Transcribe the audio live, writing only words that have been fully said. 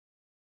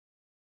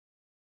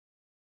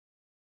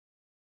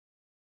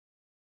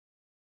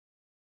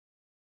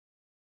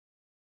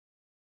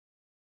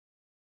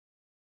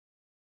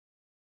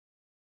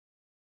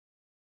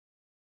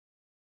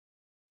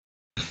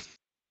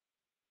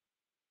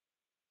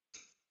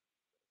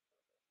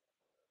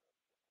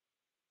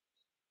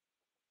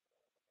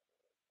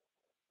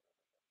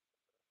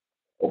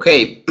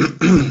Okay,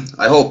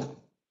 I hope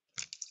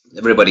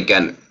everybody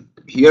can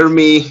hear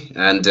me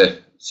and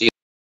see.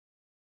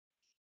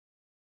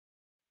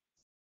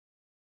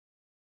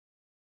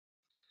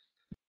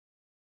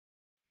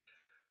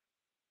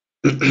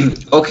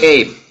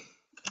 Okay,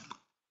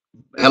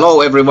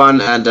 hello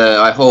everyone, and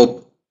I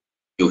hope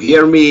you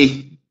hear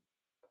me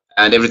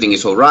and everything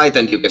is all right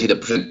and you can see the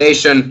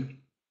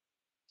presentation.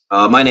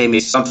 My name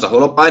is Sampsa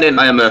Holopainen.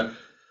 I am a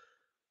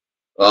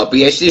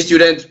PhD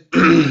student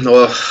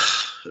or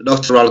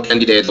doctoral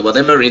candidate or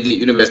whatever in the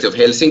University of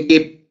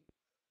Helsinki,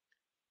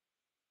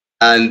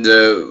 and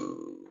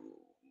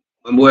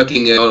I'm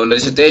working on a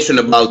dissertation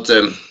about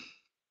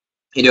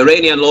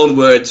Iranian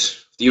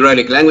loanwords, the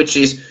Uralic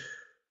languages,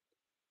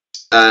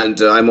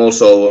 and I'm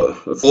also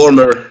a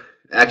former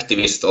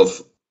activist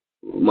of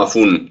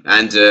MAFUN,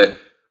 and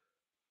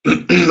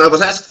I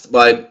was asked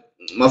by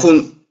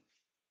MAFUN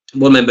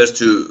board members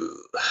to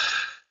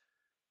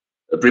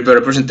prepare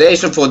a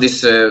presentation for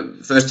this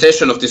first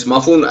session of this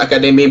MAFUN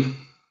Academy,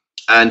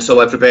 and so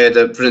I prepared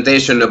a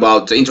presentation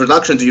about the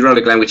introduction to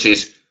Uralic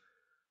languages,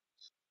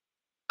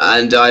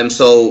 and I'm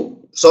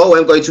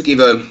going to give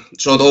a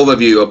short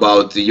overview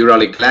about the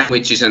Uralic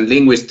languages and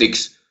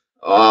linguistics.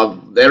 There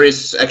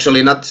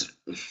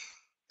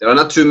are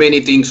not too many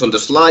things on the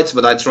slides,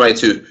 but I try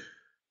to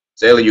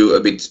tell you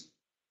a bit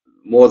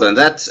more than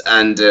that,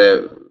 and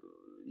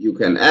you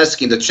can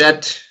ask in the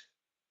chat,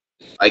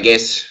 I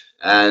guess,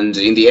 and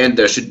in the end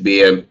there should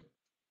be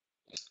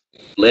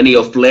plenty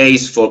of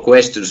place for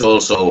questions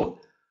also.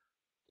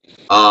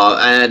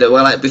 And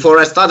well, before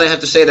I start, I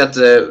have to say that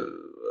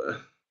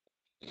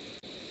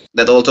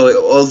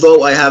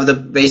although I have the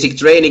basic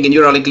training in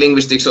Uralic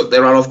linguistics, so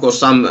there are of course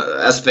some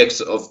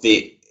aspects of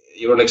the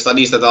Uralic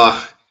studies that are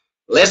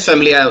less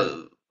familiar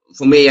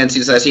for me, and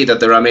since I see that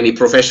there are many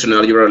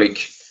professional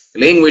Uralic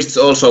linguists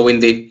also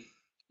in the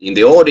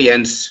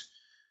audience,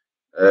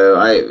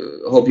 I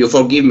hope you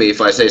forgive me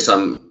if I say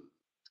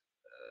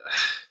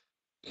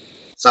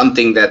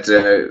something that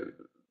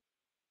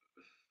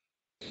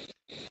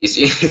is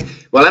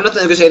well, I'm not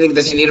saying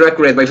that's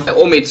inaccurate, but if I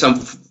omit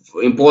some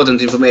important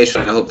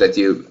information, I hope that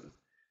you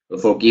will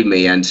forgive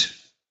me. And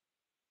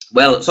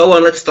well, so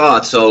on, let's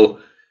start. So,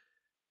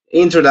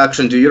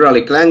 introduction to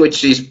Uralic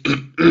languages.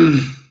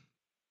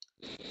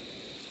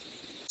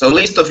 So,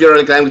 list of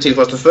Uralic languages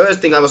was the first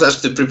thing I was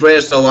asked to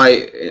prepare. So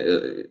I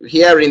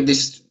here in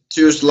these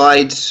two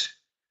slides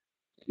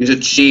you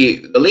should see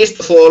the list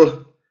of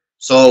all.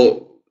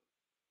 So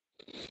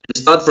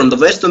we start from the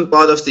western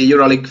part of the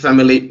Uralic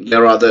family.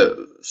 There are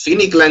the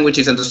Finnic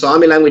languages and the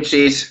Sami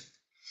languages.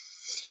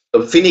 The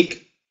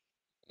Finnic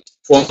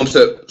forms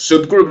a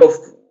subgroup of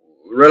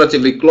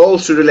relatively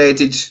closely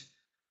related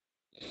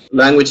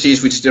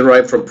languages which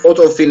derive from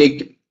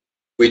Proto-Finnic,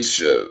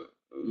 which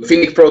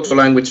Finnic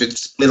proto-language is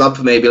split up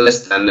maybe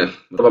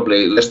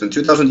probably less than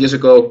 2,000 years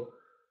ago.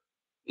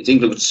 It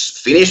includes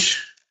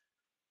Finnish,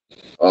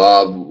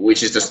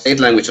 which is the state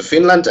language of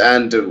Finland,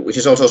 and which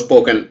is also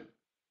spoken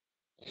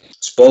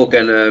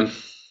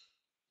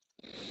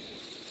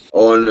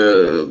on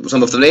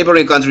some of the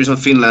neighboring countries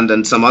of Finland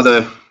and some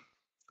other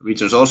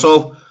regions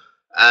also.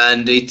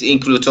 And it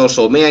includes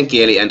also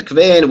Meänkieli and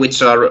Kveen,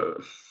 which are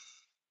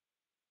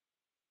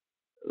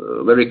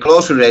very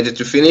closely related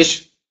to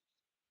Finnish,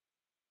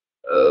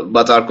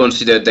 but are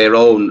considered their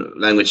own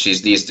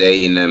languages these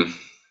days in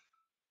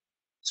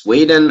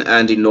Sweden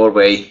and in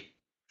Norway,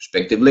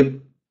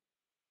 respectively.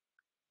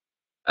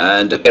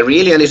 And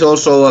Karelian is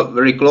also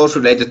very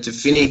closely related to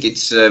Finnic.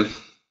 It's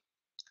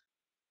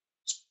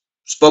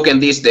spoken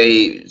these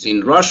days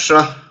in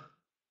Russia,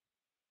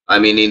 I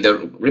mean in the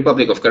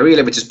Republic of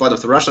Karelia, which is part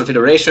of the Russian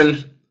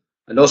Federation,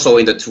 and also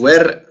in the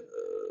Tver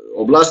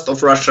Oblast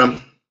of Russia,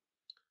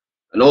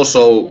 and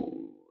also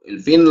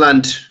in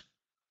Finland.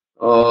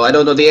 I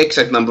don't know the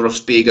exact number of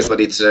speakers,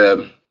 but it's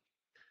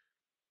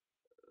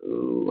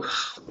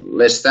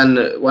less than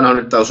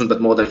 100,000,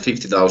 but more than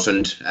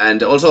 50,000.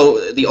 And also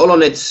the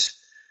Olonets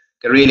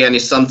Karelian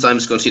is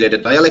sometimes considered a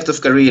dialect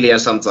of Karelia,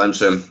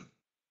 sometimes a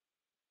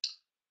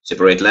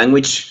separate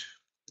language.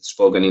 It's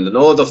spoken in the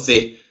north of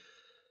the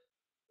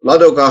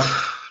Ladoga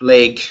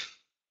Lake.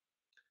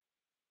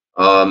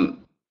 And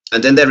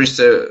then there is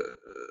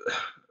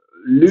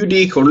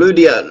Ludic or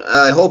Lydia.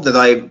 I hope that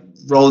I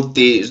wrote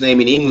his name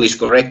in English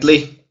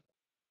correctly.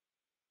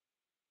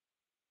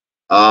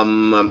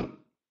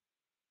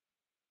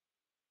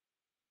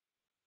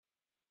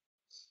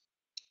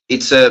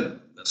 It's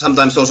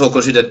sometimes also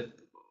considered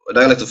a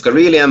dialect of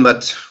Karelian,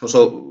 but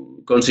also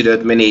considered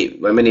by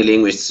many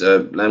linguists a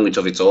language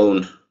of its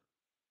own,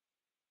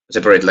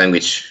 separate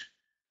language.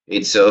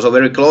 It's also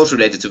very close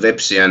related to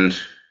Vepsian.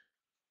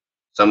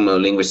 Some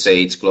linguists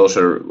say it's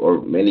closer,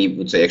 or many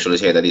would say actually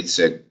say that it's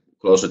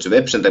closer to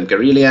Vepsian than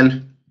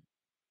Karelian.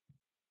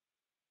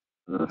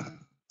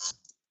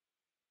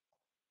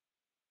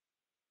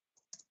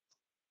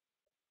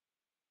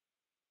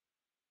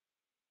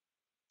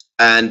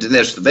 And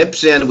there's the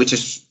Vepsian, which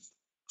is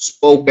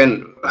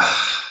spoken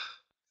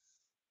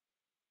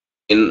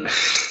in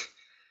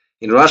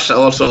Russia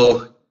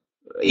also,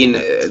 in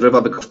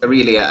Republic of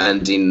Karelia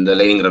and in the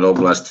Leningrad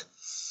Oblast.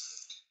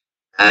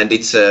 And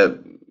it's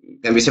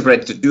can be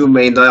separated to two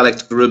main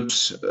dialect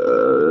groups.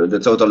 The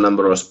total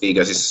number of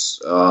speakers is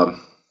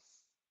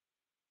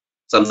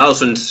some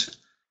thousands.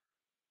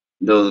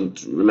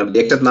 Don't remember the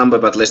exact number,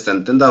 but less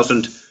than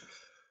 10,000.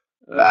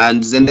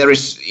 And then there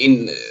is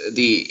in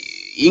the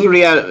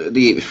Ingria,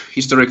 the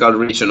historical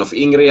region of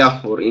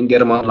Ingria or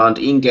Ingermanland,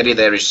 Ingeri,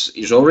 there is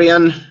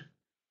Izorian,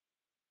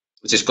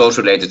 which is close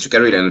related to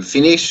Karelian and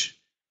Finnish,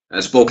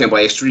 and spoken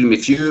by extremely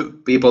few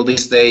people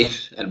this day,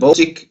 and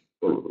Baltic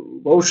or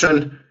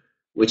Bosnian,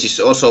 which is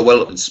also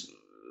it's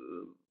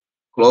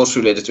close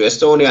related to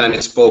Estonian, and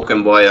it's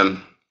spoken by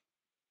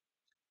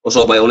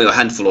also by only a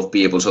handful of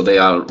people. So they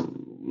are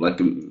like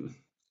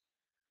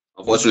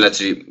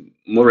unfortunately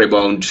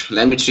moribund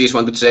languages,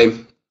 one could say.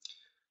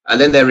 And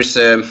then there is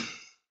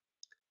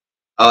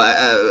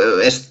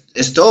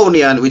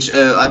Estonian, which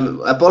I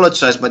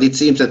apologize, but it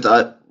seems that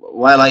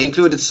while I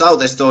included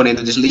South Estonian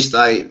in this list,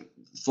 I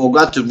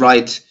forgot to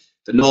write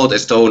the North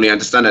Estonian,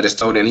 the standard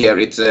Estonian here.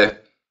 It's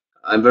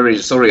I'm very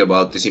sorry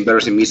about this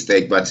embarrassing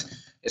mistake, but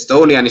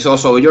Estonian is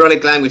also a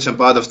Uralic language and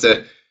part of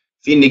the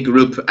Finnic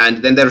group.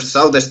 And then there's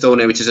South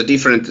Estonian, which is a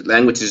different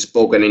language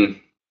spoken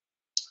in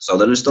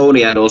southern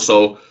Estonia and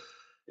also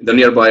in the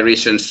nearby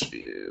regions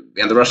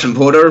and the Russian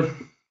border.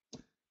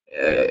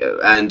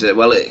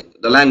 Well,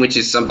 the language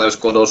is sometimes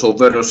called also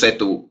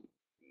Võrusetu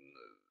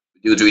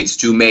due to its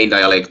two main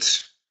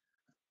dialects.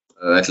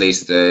 At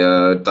least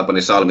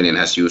Tapani Salminen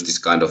has used this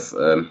kind of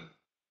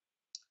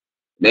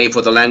name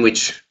for the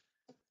language,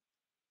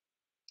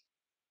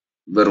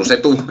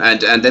 Võrusetu.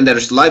 And then there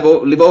is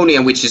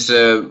Livonian, which is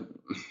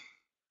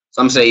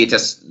some say it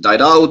has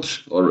died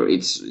out, or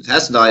it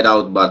has died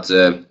out, but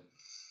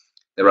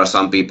there are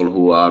some people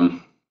who are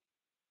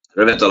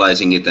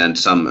revitalizing it, and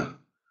some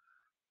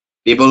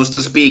people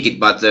still speak it,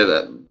 but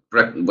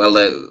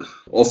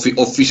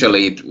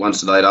officially it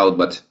once died out.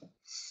 But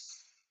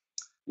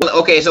well,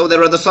 okay, so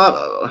there are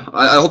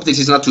I hope this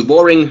is not too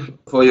boring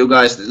for you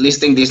guys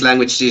listing these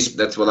languages.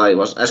 That's what I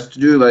was asked to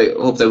do. I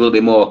hope there will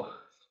be more.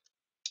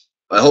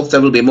 I hope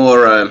there will be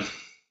more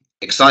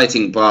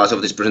exciting parts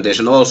of this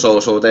presentation also.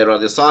 So there are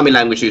the Sami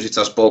languages which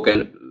are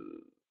spoken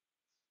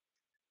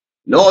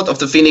north of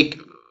the Finnic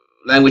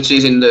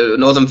languages in the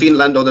northern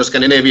Finland, northern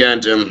Scandinavia,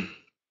 and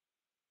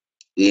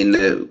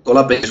in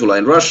Kola Peninsula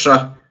in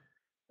Russia.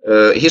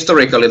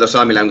 Historically, the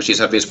Sami languages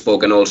have been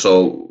spoken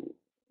also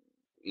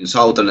in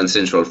southern and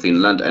central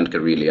Finland and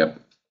Karelia.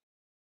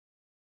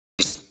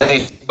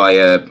 By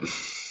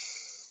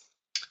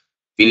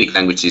Finnic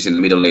languages in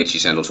the Middle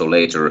Ages and also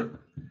later.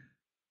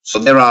 So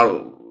there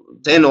are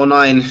 10 or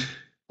 9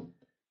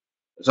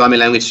 Sami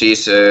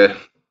languages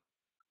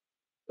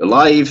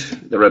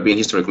alive. There have been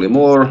historically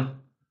more.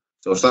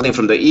 So starting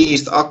from the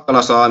east,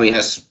 Akkala Sami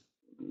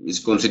is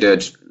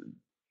considered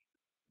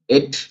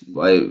dead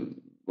by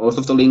most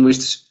of the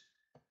linguists,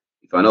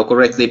 if I know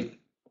correctly.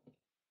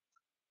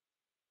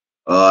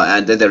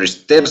 And then there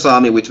is Ter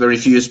Sami with very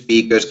few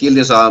speakers,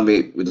 Kilti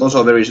Sami with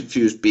also very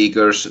few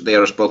speakers. They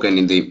are spoken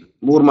in the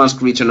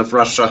Murmansk region of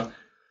Russia.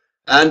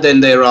 And then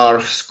there are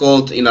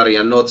Skolt, Inari,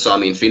 and Not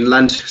Sami in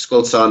Finland.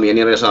 Skolt Sami and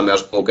Inari Sami are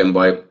spoken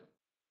by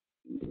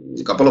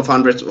a couple of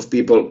hundreds of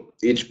people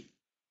each.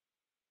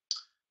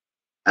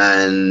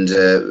 And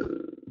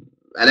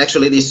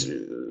actually, this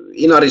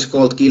Inari,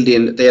 Skolt,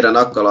 Kilti, Ter, and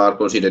Akkala are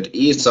considered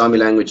East Sami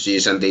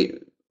languages, and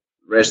the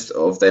rest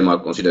of them are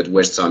considered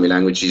West Sami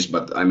languages.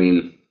 But I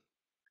mean,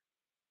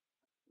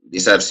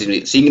 these have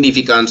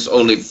significance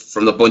only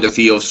from the point of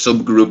view of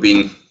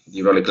subgrouping the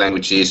Uralic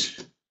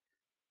languages.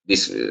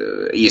 This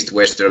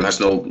East-West term has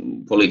no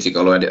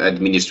political or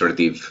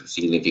administrative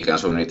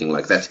significance or anything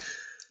like that.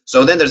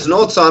 So then there's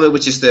North Sami,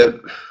 which is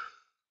the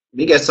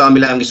biggest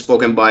Sami language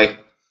spoken by.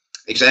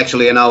 It's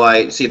actually, now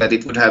I see that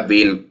it would have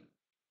been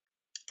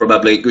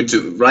probably good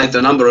to write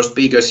the number of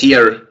speakers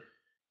here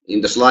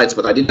in the slides,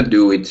 but I didn't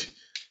do it.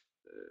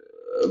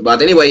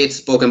 But anyway, it's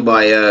spoken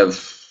by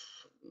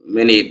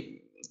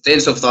many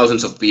tens of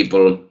thousands of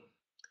people,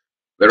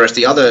 whereas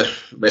the other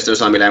Western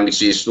Sami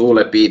languages,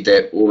 Nule,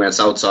 Pite, Ume, and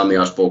South Sami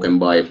are spoken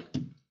by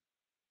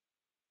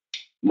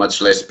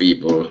much less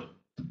people.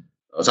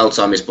 South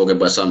Sami is spoken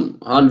by some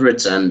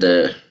hundreds, and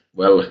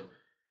well,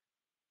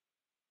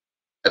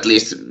 at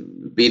least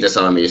Pite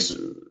Sami is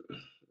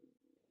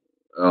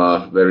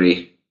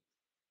very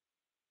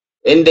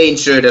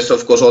endangered, as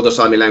of course all the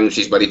Sami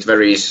languages, but it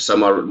varies.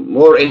 Some are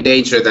more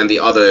endangered than the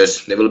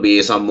others. There will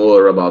be some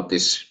more about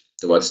this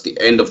towards the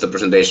end of the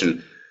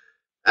presentation.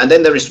 And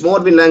then there is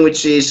Mordvin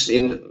languages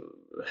in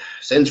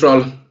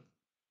central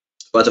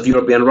parts of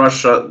European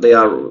Russia. They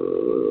are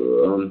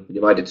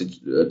divided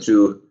to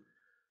two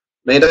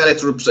main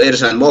dialect groups,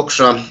 Ersa and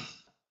Moksha,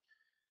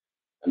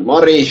 and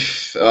Mari.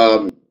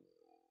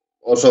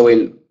 Also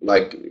in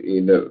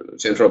the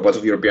central part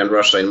of European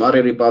Russia, in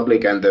Mari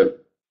Republic and the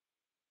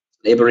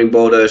neighboring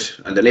borders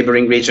and the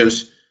neighboring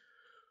regions,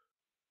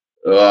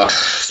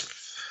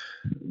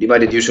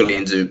 divided usually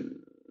into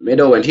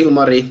Meadow and Hill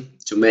Mari,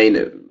 two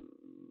main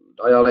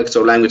dialects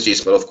or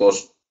languages, but of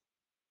course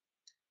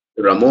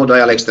There are more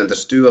dialects than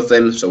there's 2 of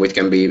them, so it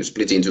can be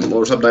split into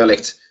more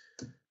subdialects.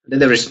 Then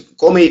there is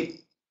Komi,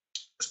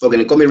 spoken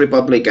in Komi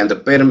Republic, and the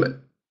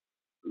Perm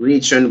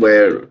region,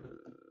 where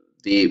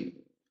the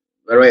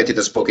variety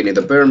that's spoken in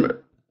the Perm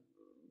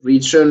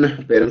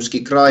region,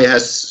 Permski Krai,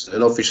 has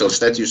an official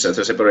status as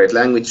a separate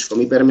language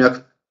from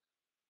Permiak.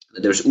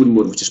 There's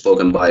Udmurt, which is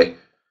spoken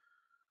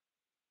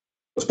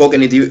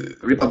in the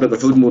Republic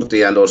of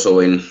Udmurtia and also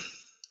in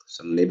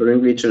some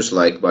neighboring regions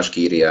like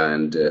Bashkiria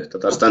and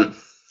Tatarstan.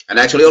 And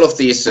actually all of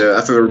these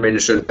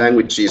aforementioned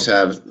languages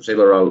have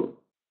several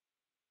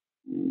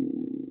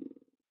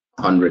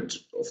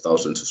hundreds of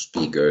thousands of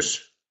speakers.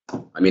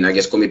 I mean, I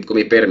guess Komi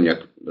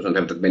Permiak doesn't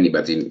have that many,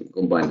 but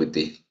combined with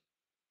the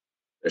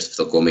rest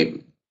of the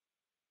Komi.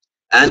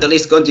 And the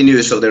list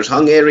continues. So there's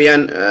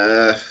Hungarian,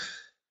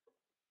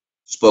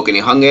 spoken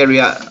in Hungary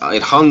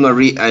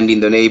and in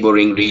the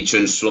neighboring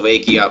regions,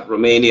 Slovakia,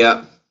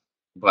 Romania.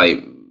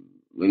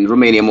 In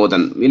Romania, more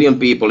than 1 million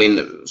people.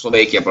 In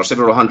Slovakia, for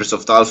several hundreds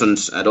of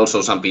thousands, and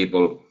also some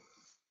people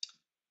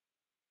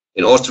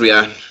in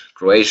Austria,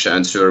 Croatia,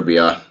 and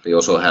Serbia. They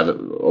also have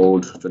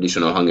old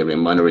traditional Hungarian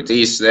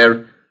minorities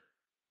there.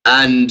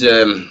 And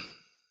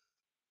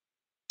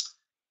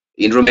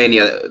in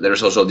Romania,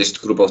 there's also this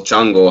group of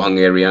Chango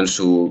Hungarians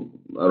who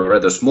are a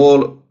rather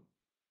small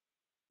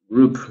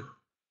group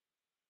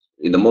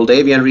in the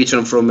Moldavian region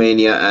of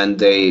Romania, and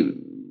their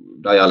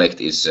dialect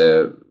is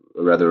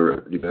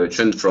rather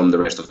divergent from the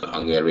rest of the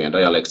Hungarian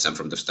dialects and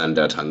from the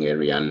standard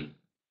Hungarian.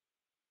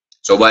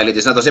 So while it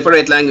is not a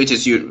separate language,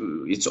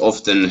 it's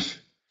often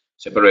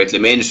separately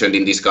mentioned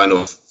in these kind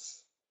of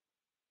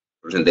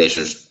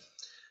presentations.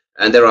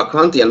 And there are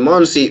Khanty and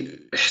Mansi,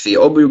 the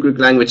Obu-Ugric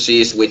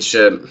languages, which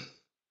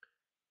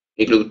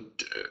include,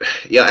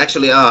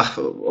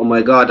 oh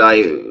my god,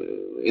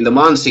 in the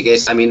Mansi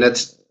case, I mean,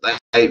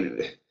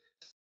 the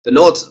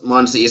North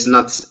Mansi is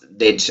not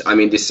dead. I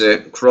mean, this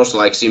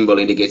cross-like symbol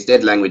indicates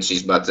dead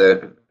languages, but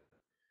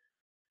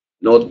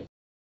North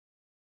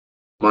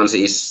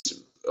Mansi is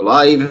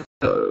alive.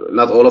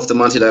 Not all of the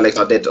Mansi dialects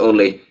are dead,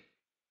 only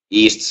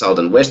East, South,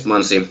 and West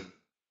Mansi.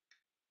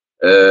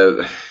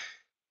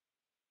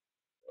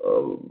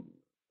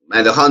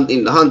 And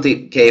in the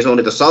Khanty case,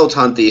 only the South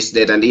Khanty is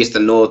dead, and East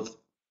and North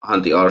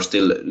Khanty are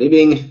still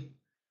living,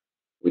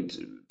 with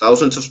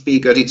thousands of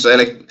speakers each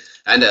dialect.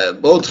 And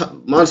both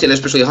Mansi and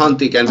especially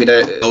Khanty can be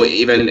so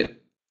even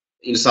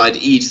inside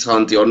East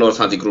Khanty or North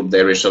Khanty group,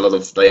 there is a lot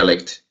of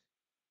dialect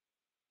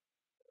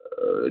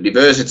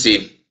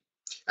diversity.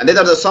 And then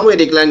the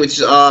Samoyedic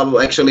languages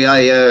are actually,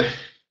 at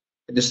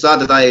the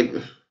start that I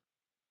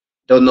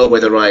don't know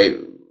whether I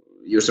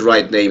use the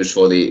right names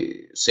for the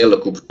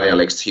Selkup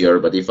dialects here,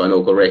 but if I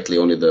know correctly,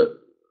 only the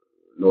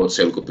North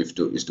Selkup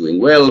is doing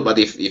well. But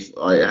if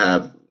I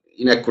have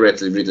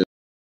inaccurately written,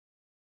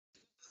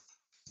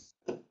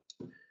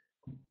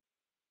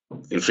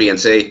 feel free and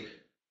say.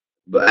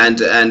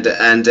 And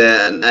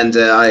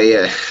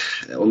I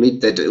omit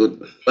that.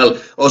 Well,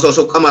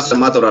 also Kamas and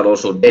Mator are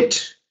also dead,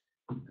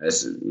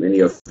 as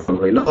many of you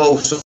already know.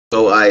 So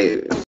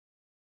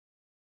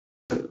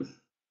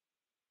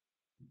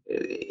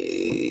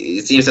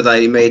it seems that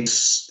I made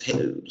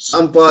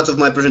some parts of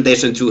my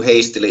presentation too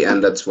hastily,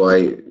 and that's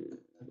why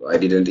I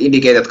didn't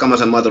indicate that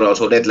Kamas and Mator are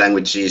also dead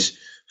languages.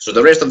 So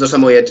the rest of the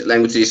Samoyed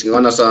languages,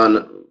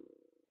 Nganasan,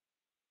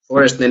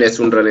 Forest Nenets,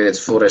 Tundra Nenets,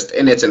 Forest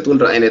Enets, and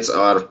Tundra Enets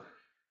are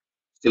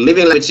still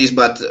living languages,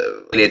 but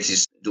Enets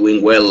is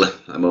doing well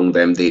among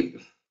them.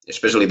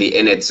 Especially the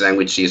Enets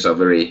languages are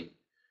very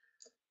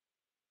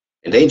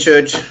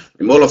endangered.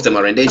 All of them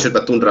are endangered,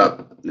 but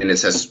Tundra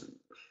Nenets has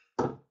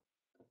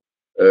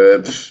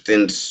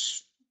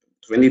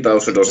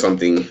 20,000 or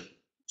something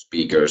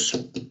speakers,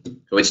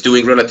 so it's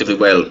doing relatively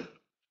well.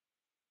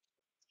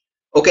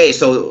 Okay,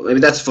 so maybe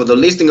that's for the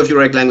listing of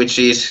Uralic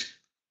languages.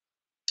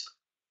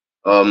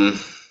 Well,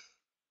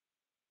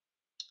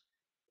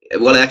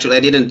 actually,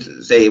 I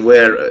didn't say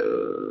where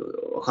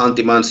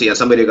Khanty, Mansi, and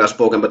Samoyedic are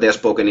spoken, but they are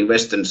spoken in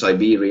Western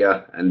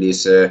Siberia, and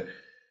these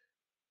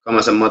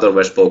Kamas and Mator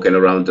were spoken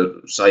around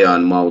the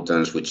Sayan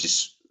Mountains, which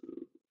is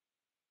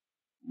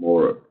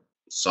more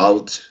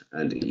south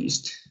and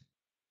east.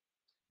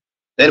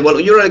 Then, well,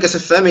 Uralic as a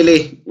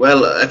family,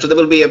 well, actually there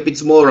will be a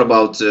bit more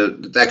about the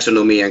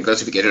taxonomy and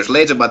classifications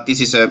later, but this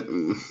is a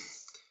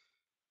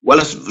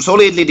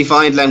solidly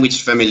defined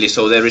language family,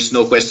 so there is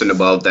no question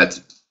about that.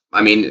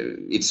 I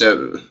mean, it's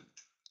a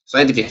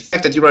scientific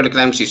fact that Uralic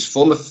languages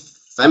form a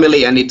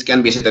family, and it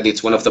can be said that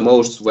it's one of the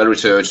most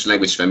well-researched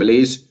language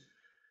families,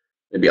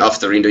 maybe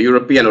after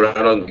Indo-European or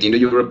along with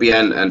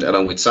Indo-European and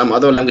along with some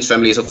other language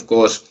families, of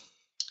course.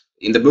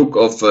 In the book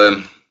of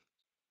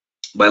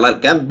by Lyle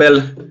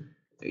Campbell,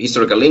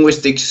 Historical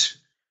Linguistics,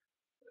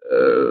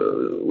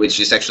 which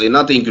is actually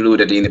not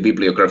included in the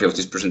bibliography of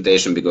this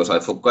presentation because I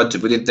forgot to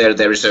put it there.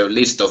 There is a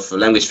list of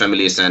language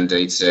families, and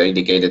it's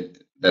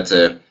indicated that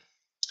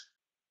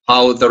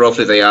how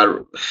thoroughly they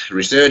are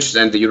researched,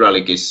 and the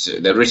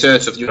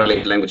research of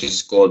Uralic languages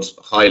is called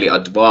Highly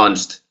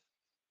Advanced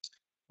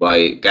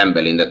by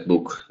Campbell in that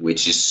book,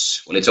 which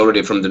is, well, it's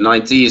already from the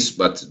 90s,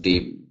 but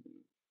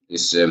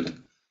this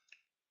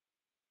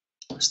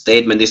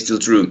statement is still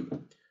true.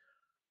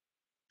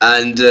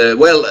 And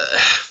well,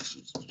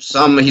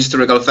 some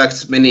historical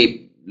facts,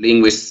 many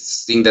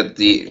linguists think that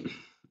the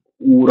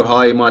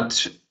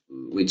Urheimat,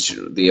 which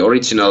the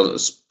original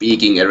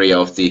speaking area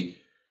of the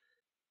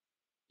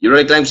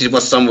Uralic language,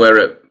 was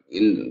somewhere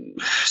in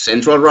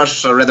central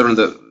Russia, rather on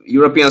the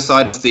European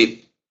side of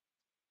the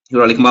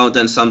Uralic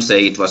mountains. Some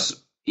say it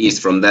was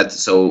east from that,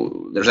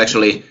 so there's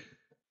actually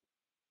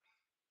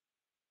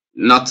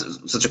not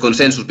such a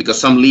consensus, because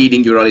some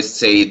leading Uralists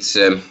say it's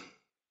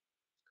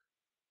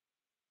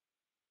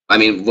I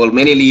mean, well,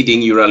 many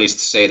leading Uralists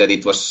say that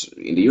it was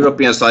in the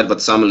European side,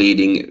 but some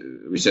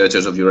leading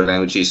researchers of Uralic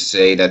languages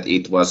say that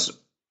it was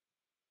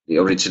the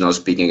original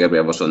speaking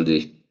area was on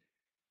the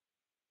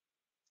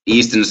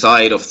eastern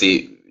side of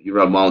the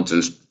Ural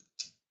Mountains,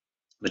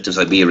 Western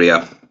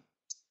Siberia.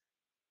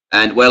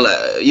 And well,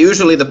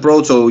 usually the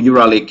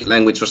Proto-Uralic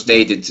language was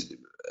dated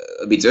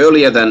a bit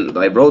earlier than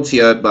I wrote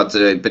here, but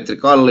Petri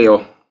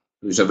Kallio,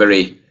 who's a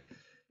very,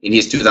 in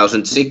his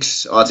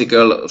 2006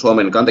 article,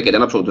 Suomen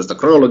kantakielen absoluuttista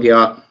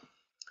kronologiaa,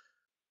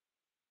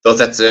 thought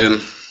that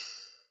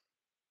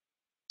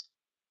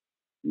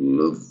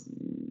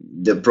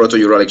the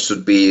Proto-Uralic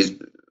should be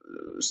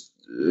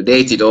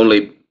dated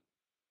only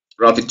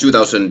roughly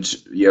 2000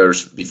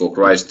 years before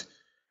Christ,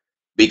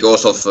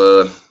 because of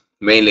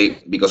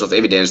mainly because of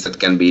evidence that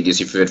can be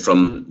deciphered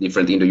from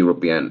different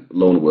Indo-European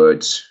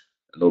loanwords,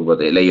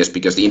 loanword layers,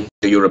 because the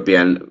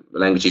Indo-European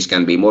languages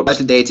can be more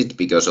badly dated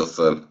because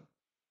of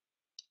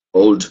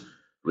old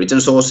written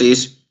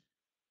sources,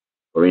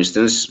 for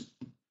instance.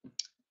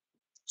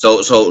 So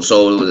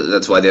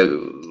that's why the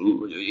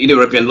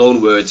Indo-European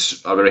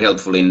loanwords are very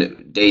helpful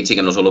in dating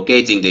and also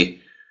locating the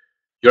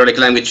Uralic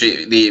language,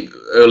 the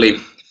early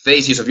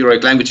phases of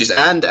Uralic languages,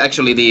 and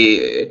actually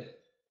the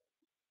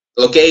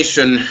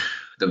location,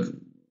 the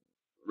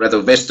rather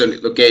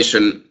western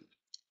location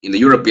in the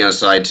European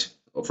side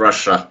of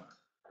Russia,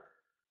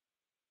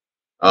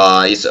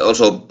 is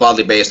also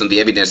partly based on the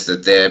evidence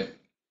that there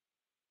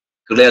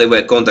clearly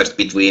were contacts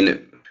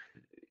between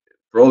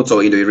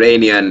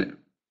Proto-Indo-Iranian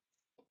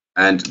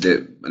and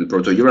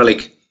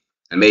Proto-Uralic,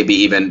 and maybe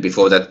even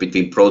before that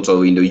between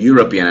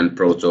Proto-Indo-European and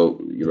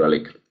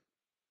Proto-Uralic.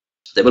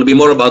 There will be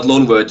more about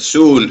loanwords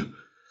soon.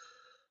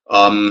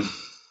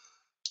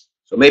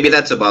 So maybe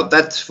that's about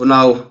that for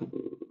now.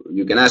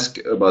 You can ask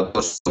about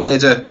those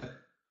later.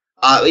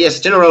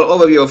 Yes, general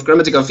overview of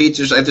grammatical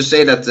features. I have to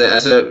say that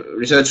as a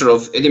researcher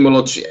of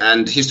etymology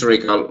and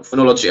historical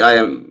phonology, I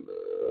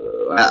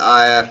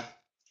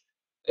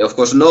of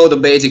course know the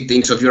basic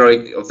things of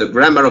the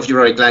grammar of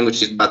Uralic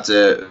languages, but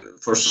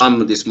for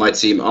some this might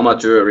seem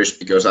amateurish,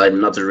 because I'm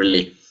not a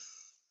really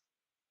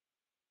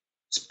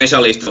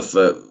specialist of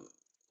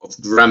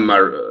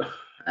grammar,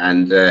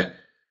 and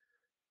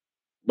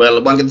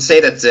well, one can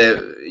say that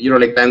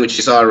Uralic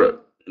languages are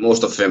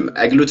most of them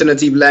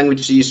agglutinative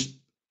languages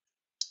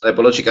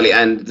typologically,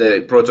 and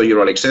the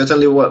Proto-Uralic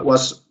certainly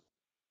was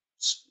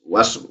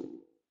a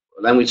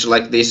language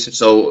like this.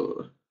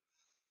 So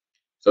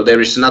there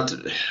is not so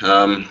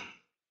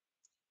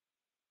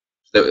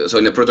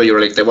in the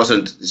Proto-Uralic there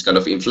wasn't this kind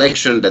of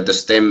inflection that the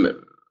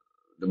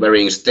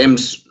varying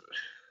stems,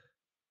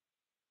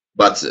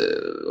 but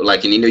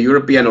like in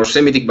Indo-European or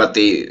Semitic, but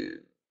the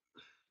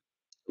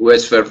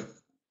words were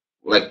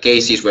like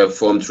cases were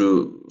formed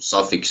through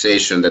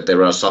suffixation, that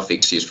there are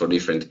suffixes for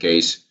different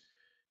cases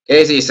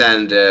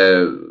and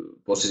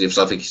possessive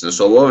suffixes and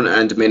so on,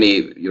 and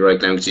many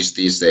Uralic languages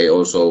these days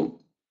also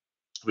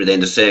retain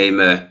the same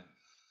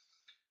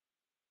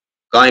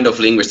kind of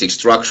linguistic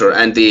structure,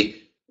 and the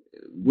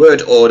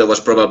word order was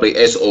probably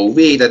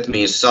SOV, that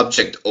means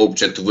subject,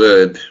 object,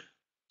 verb,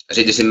 as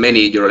it is in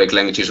many Uralic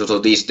languages also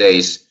these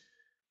days.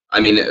 I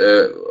mean,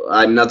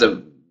 I'm not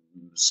a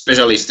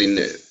specialist in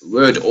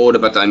word order,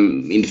 but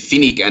I'm in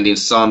Finnic and in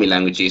Sami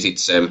languages.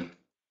 It's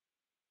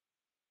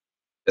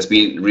has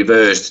been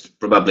reversed,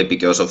 probably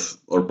because of,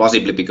 or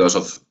possibly because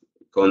of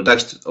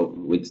context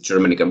with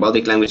Germanic and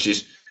Baltic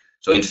languages.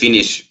 So in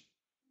Finnish,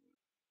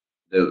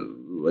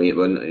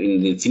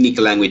 in the Finnic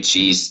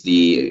languages,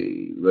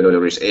 the word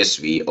order is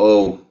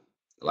SVO,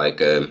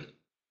 like in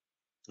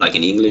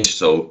English.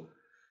 So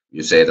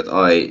you say that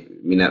I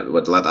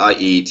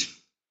eat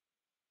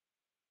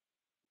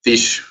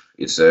fish,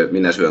 it's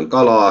minä syön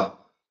kalaa,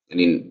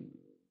 and in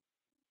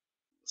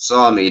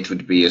Sami it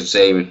would be the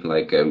same,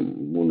 like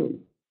mun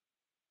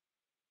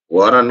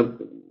vuoran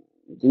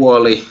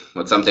kuoli,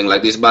 or something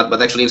like this.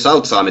 But actually in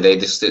South Sami they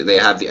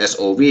have the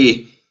SOV.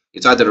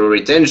 It's either a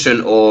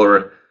retention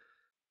or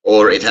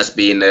it has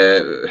been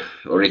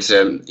or it's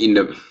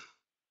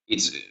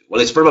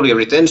it's probably a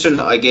retention,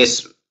 I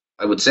guess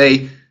I would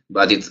say,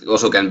 but it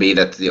also can be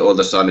that the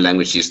older Sami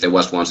languages there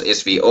was once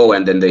SVO,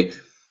 and then the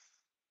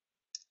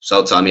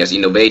South Sami has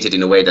innovated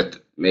in a way that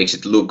makes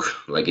it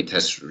look like it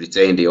has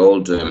retained the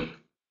old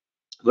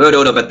word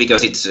order, but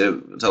because it's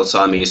South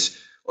Sami is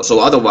also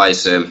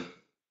otherwise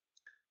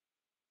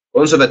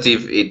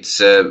conservative, it's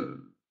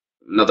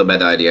not a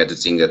bad idea to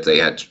think that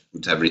they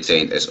would have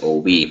retained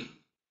SOV.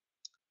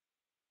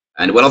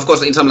 And well, of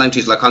course, in some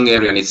languages like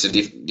Hungarian, it's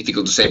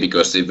difficult to say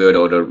because the word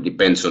order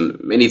depends on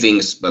many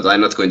things, but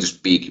I'm not going to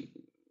speak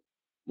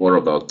more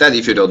about that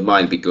if you don't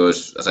mind,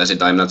 because as I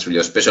said, I'm not really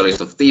a specialist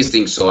of these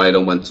things, so I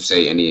don't want to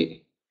say anything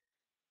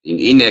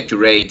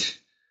inaccurate.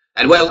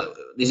 And well,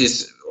 this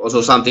is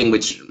also something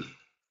which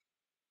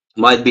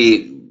might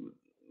be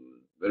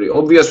very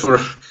obvious for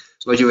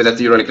some of you, that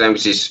the Uralic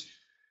languages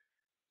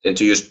tend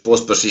to use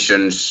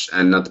postpositions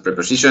and not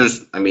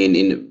prepositions. I mean,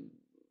 in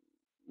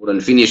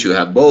modern Finnish you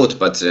have both,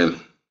 but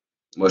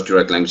most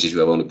Uralic languages you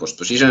have only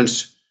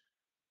postpositions.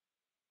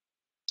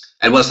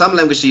 And well, some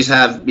languages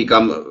have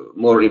become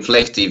more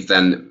inflective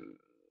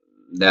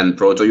than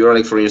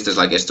Proto-Uralic, for instance,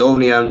 like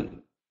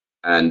Estonian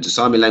and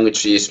Sami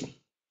languages,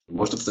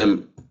 most of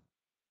them.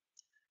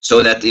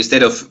 So that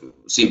instead of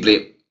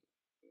simply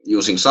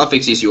using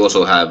suffixes, you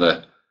also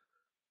have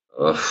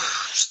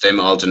stem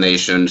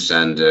alternations,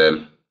 and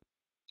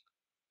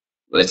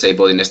let's say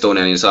both in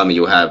Estonian and in Sami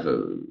you have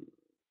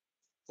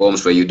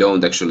forms where you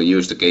don't actually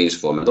use the case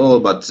form at all,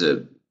 but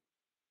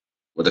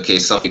or the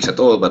case suffix at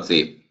all, but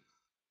the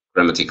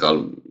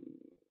grammatical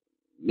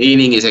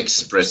meaning is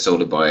expressed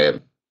solely by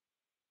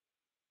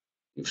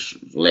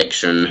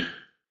inflection.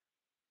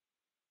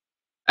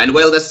 And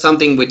well, that's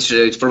something which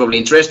is probably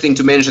interesting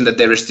to mention, that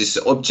there is this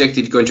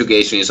objective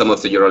conjugation in some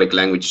of the Uralic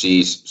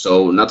languages.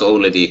 So not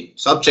only the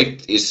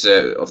subject is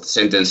of the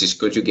sentence is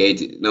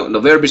conjugated, the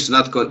verb is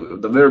not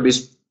the verb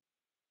is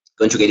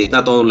conjugated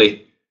not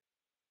only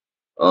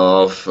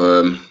of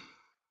how do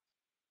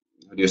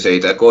you say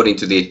it, according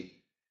to the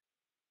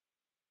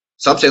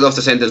subject of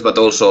the sentence, but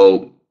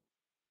also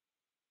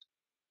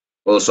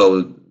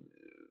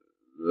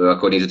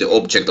according to the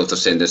object of the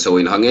sentence. So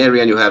in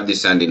Hungarian you have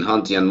this, and in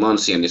Hantian,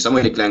 Mansi, and in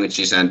Samoyedic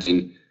languages, and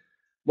in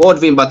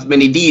Mordvin, but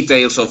many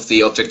details of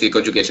the objective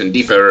conjugation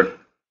differ.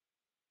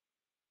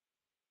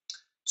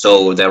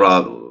 So there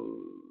are,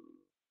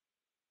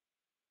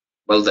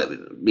 well,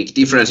 the big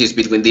differences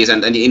between these,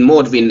 and in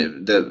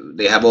Mordvin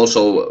they have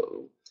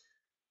also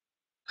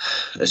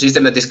a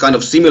system that is kind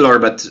of similar,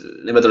 but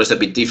nevertheless a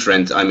bit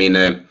different. I mean,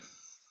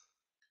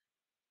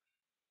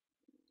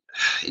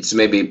 it's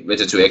maybe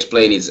better to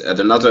explain it at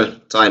another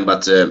time,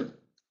 but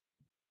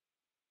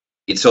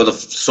it sort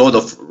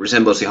of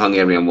resembles the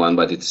Hungarian one,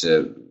 but it's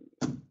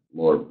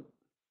more,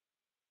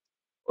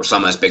 or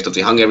some aspect of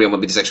the Hungarian one,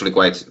 but it's actually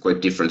quite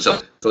different.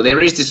 So there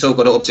is this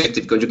so-called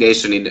objective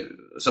conjugation in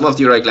some of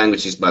the Uralic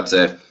languages, but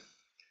the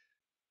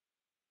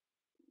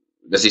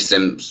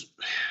systems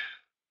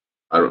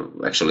are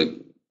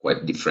actually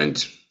quite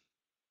different.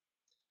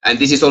 And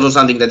this is also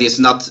something that is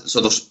not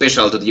sort of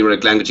special to the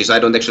Uralic languages. I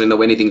don't actually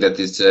know anything that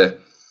is.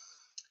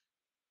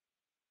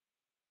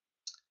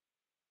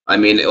 I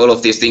mean, all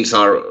of these things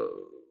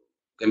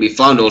can be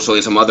found also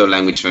in some other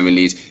language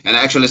families. And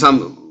actually,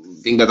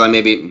 something that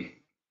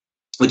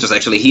which was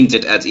actually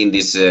hinted at in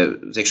this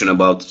section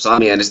about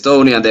Sami and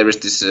Estonia, there is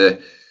this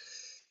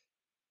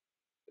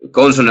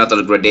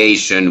consonantal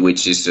gradation,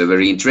 which is a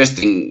very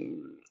interesting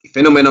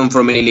phenomenon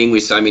for many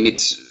linguists. I mean,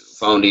 it's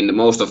found in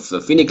most of the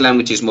Finnic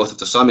languages, most of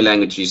the Sami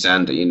languages,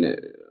 and in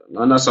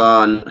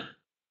Nganasan.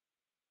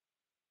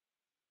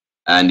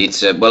 And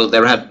it's well,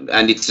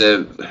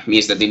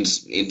 means that in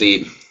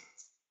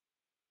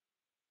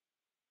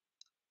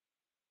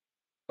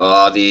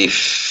the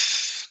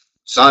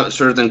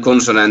certain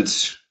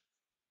consonants,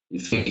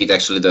 it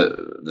actually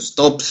the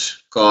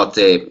stops K,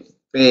 T,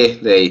 P,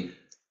 they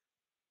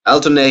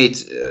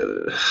alternate.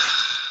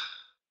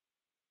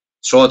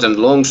 Short and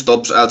long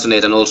stops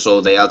alternate, and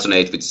also they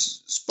alternate with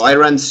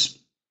spirants.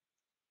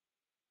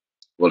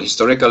 Well,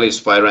 historically,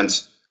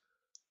 spirants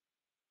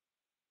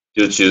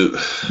due to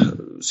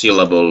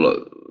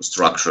syllable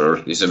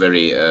structure. This is a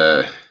very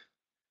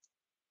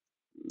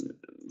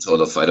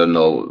sort of, I don't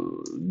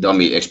know,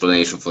 dummy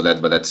explanation for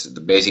that, but that's the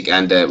basic.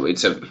 And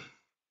it's a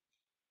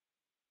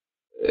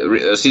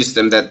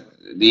system that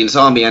in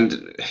Sami and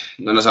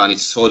Nganasan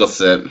it's sort of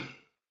the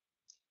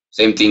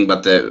same thing,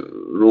 but the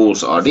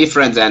rules are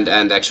different, and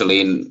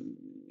actually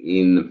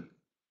in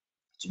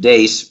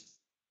today's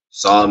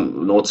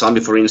North Sami,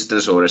 for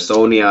instance, or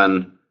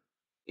Estonian,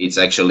 it's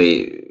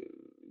actually,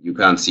 you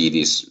can't see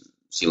these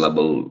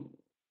syllable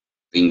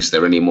things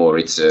there anymore.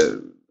 It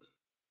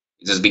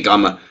has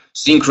become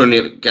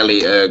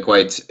synchronically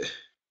quite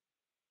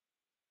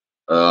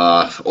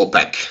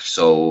opaque.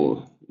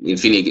 So in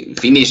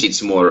Finnish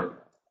it's more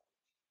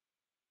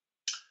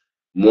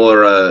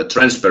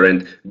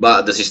transparent,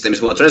 but the system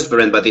is more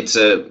transparent. But it's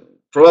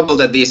probable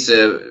that this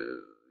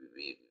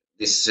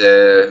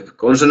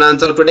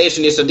consonantal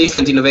gradation is a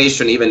different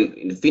innovation even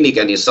in Finnic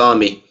and in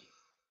Sami.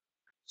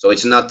 So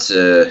it's not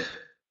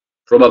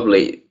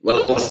probably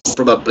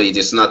it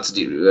is not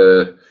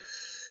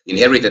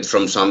inherited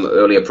from some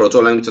earlier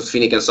proto-language of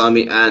Finnic and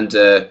Sami, and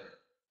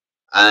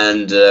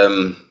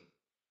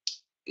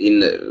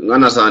in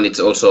Nganasan it's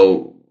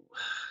also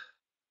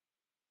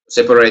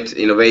separate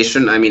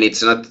innovation. I mean,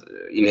 it's not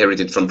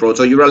inherited from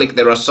Proto-Uralic.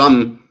 There are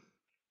some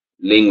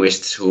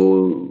linguists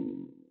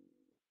who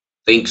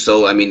think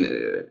so. I mean,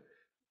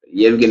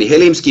 Yevgeny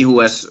Helimsky, who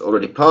has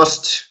already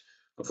passed,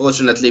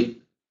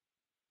 unfortunately,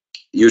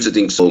 used to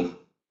think so,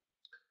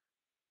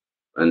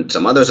 and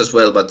some others as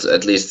well, but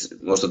at least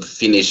most of the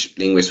Finnish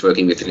linguists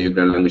working with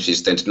Finno-Ugric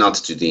languages tend not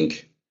to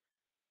think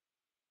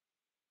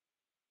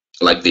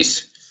like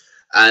this.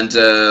 And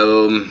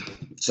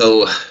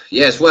so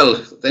yes, well,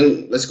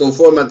 then let's go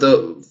forward.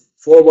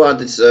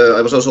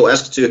 I was also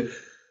asked to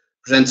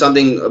present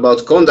something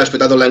about contacts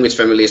with other language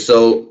families.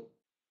 So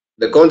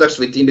the contacts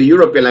with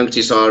Indo-European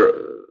languages are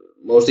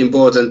most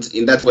important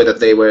in that way that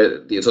they were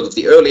the sort of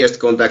the earliest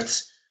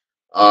contacts.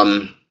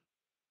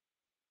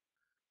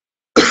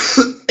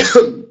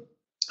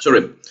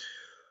 Sorry.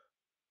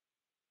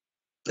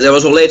 There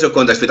was also later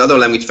contacts with other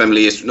language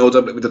families,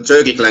 notably with the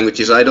Turkic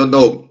languages. I don't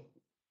know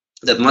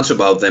that much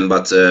about them,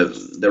 but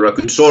there are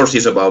good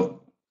sources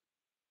about.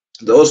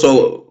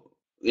 Also,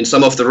 in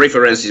some of the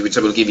references, which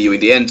I will give you in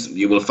the end,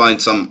 you will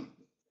find some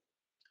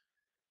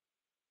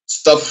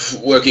stuff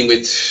working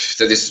with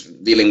that is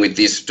dealing with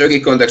these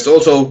Turkic contexts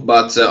also,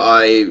 but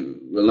I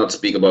will not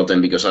speak about them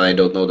because I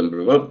don't know them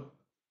very well.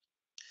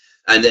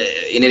 And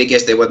in any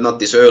case, they were not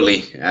this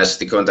early as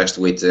the contacts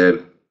with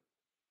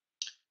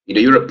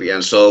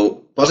Indo-European.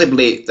 So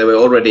possibly there were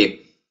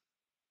already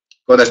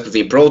contacts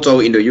between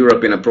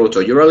Proto-Indo-European and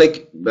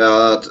Proto-Uralic,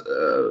 but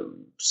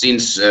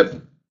since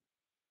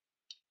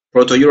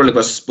Proto-Uralic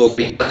was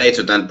spoken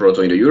later than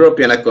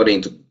Proto-Indo-European,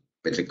 according to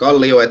Petri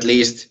Kallio at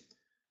least,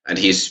 and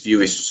his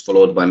view is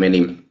followed by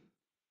many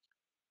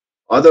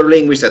other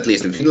linguists, at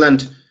least in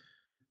Finland.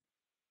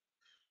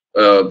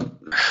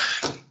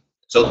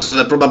 So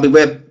there probably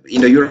were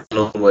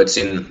Indo-European words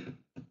in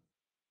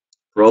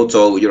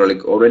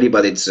Proto-Uralic already,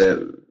 but it's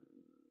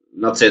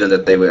not certain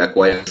that they were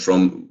acquired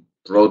from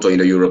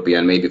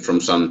Proto-Indo-European, maybe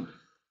from some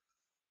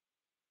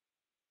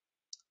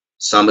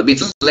a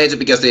bit later,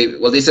 because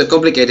this is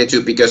complicated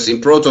too, because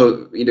in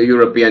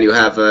Proto-Indo-European you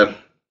have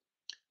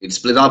it's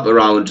split up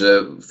around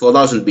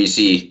 4000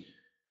 BC,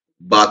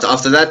 but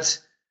after that,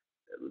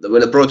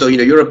 when the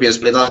Proto-Indo-European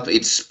split up,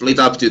 it's split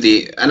up to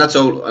the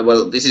Anatole.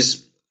 Well, this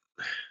is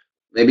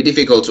maybe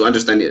difficult to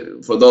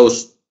understand for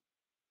those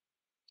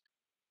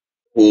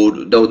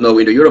who don't know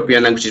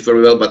Indo-European languages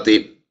very well, but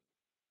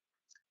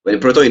when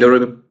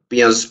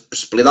Proto-Indo-Europeans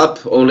split up,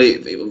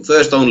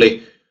 first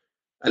only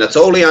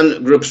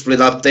Anatolian group split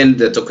up, then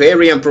the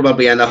Tocharian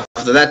probably, and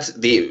after that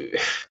the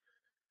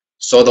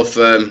sort of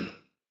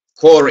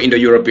core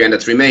Indo-European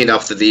that remained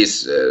after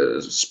these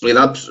split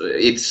ups,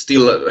 it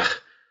still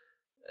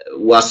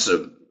was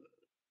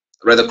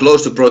rather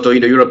close to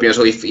Proto-Indo-European.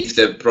 So if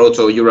the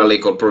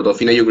Proto-Uralic or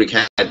Proto-Finno-Ugric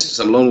had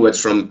some loanwords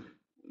from,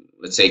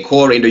 let's say,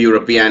 core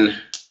Indo-European,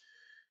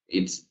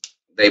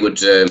 they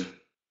would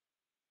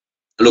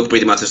look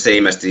pretty much the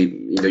same as the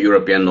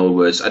Indo-European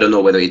loanwords. I don't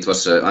know whether it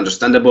was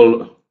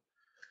understandable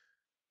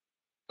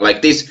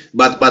like this,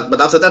 but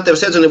after that there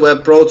certainly were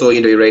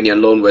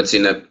Proto-Indo-Iranian loanwords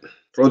in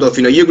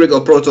Proto-Finno-Ugric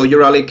or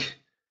Proto-Uralic.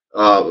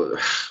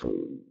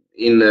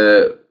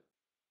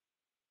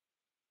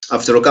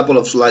 After a couple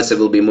of slides, there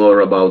will be more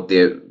about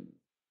the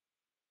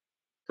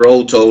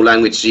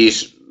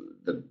Proto-languages,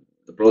 the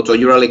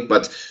Proto-Uralic.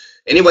 But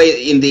anyway,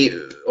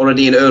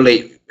 already in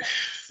early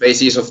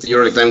phases of the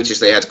Uralic languages,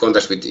 they had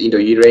contacts with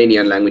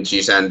Indo-Iranian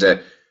languages, and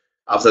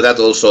after that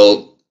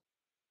also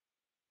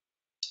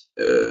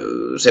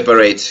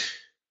separate.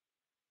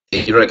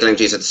 The Uralic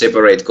languages had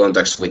separate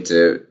contacts with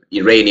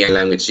Iranian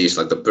languages,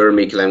 like the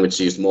Permic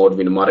languages,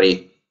 Mordvin,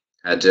 Mari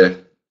had.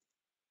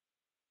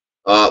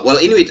 Well,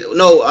 Inuit,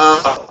 no.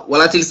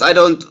 Well, at least I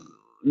don't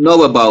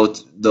know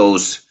about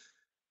those.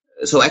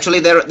 So actually,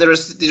 there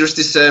is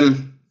this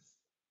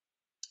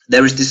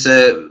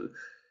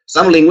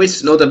some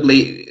linguists,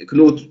 notably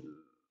Knut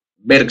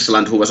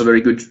Bergsland, who was a very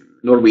good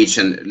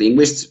Norwegian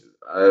linguist.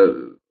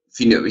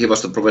 He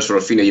was the professor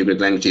of Finno-Ugric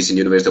languages in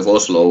the University of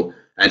Oslo,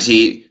 and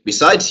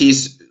besides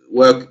his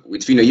work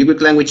with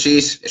Finno-Ugric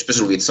languages,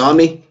 especially with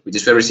Sami, which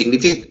is very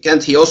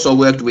significant, he also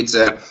worked with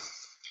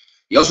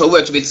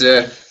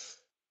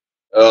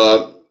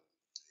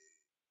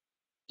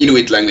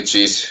Inuit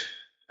languages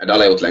and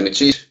Aleut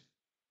languages,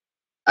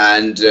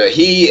 and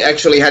he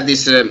actually had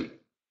this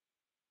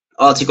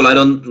article. I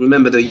don't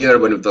remember the year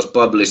when it was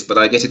published, but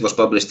I guess it was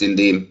published in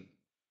the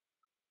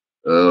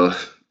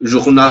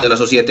Journal de la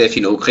Société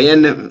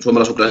Finno-Ugrienne,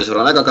 suomalaisukulaisen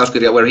seuran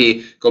aikakauskirja, where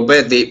he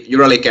compared the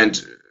Uralic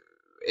and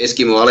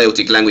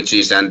Eskimo-Aleutic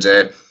languages, and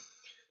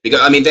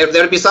because I mean there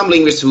have been some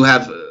linguists who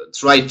have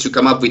tried to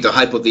come up with a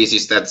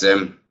hypothesis that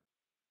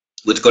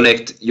would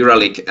connect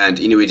Uralic and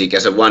Inuitic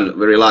as one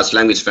very large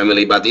language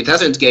family, but it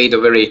hasn't gained a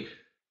very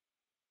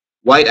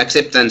wide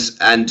acceptance.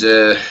 And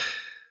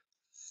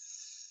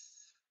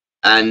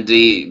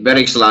the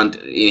Bergsland,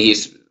 in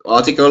his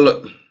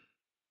article,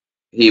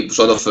 he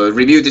sort of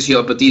reviewed this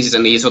hypothesis,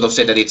 and he sort of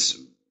said that it's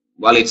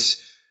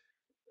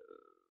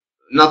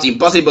not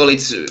impossible,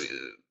 it's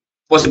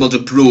possible to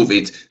prove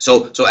it.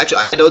 So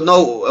actually, I don't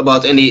know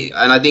about any,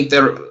 and I think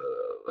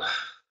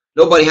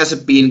nobody has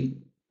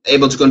been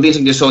able to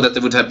convincingly show that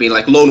there would have been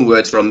like loan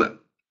words from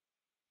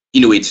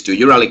Inuit to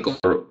Uralic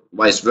or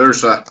vice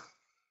versa.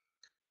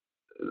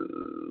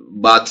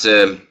 But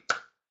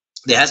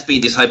there has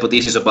been this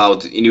hypothesis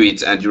about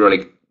Inuit and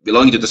Uralic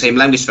belonging to the same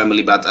language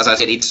family, but as I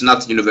said, it's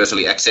not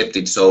universally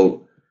accepted.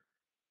 So,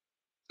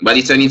 but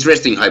it's an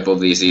interesting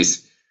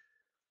hypothesis.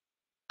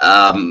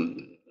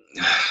 And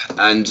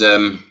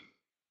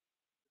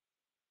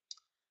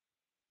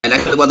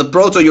actually, well, the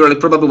Proto-Uralic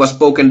probably was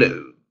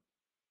spoken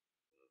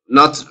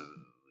not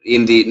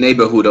in the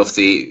neighborhood of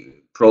the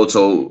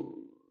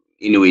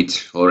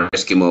Proto-Inuit or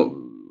Eskimo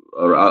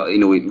or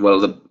Inuit, well,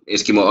 the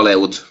Eskimo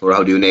Aleut, or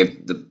how do you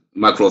name the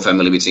macro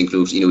family, which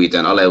includes Inuit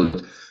and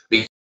Aleut.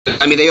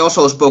 I mean, they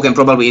also spoken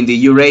probably in the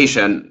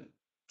Eurasian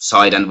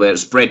side and were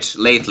spread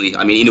lately,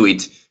 I mean,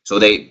 Inuit. So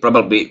they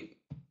probably,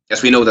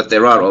 as we know that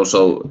there are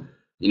also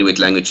Inuit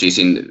languages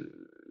in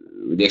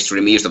the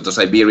extreme east of the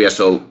Siberia,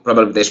 so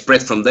probably they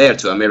spread from there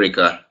to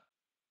America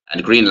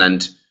and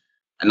Greenland,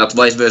 and not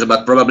vice versa,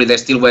 but probably they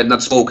still were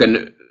not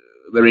spoken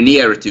very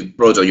near to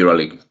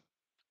Proto-Uralic.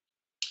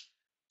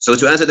 So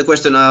to answer the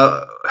question,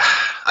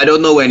 I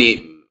don't know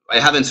any, I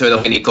haven't heard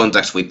of any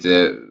contacts with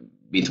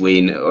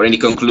between, or any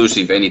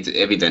conclusive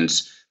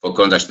evidence for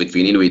contacts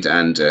between Inuit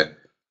and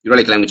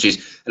Uralic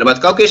languages. And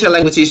about Caucasian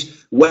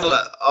languages, well,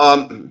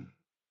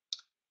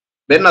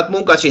 Bernard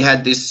Munkaci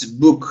had this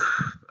book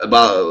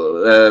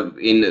about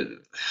in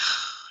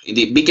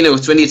the beginning of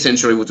the 20th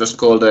century, which was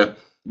called,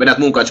 Bernard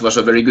Munkaci was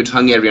a very good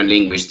Hungarian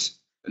linguist,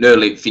 an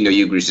early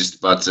Finno-Ugricist,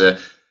 but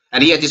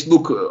and he had this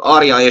book,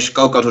 Aaria és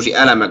kaukasusi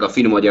elämek a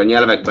finn-magyar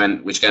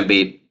nyelvekben, which can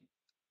be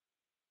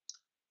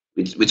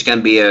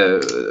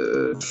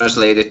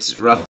translated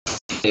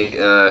roughly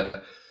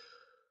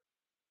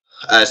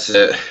as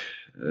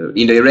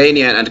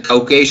Indo-Iranian and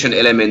Caucasian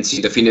elements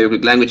in the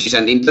Finno-Ugric languages.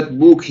 And in that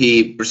book,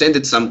 he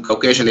presented some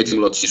Caucasian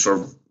etymologies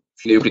for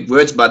Finno-Ugric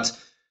words, but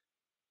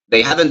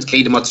they haven't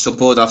gained much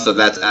support after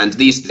that. And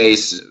these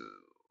days,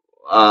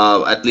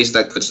 at least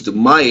according to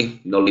my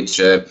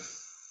knowledge,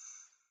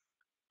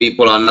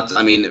 people are not,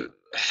 I mean,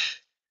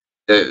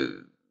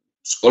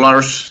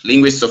 scholars,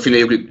 linguists of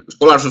Finno-Ugric,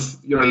 scholars of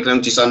Uralic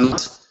languages are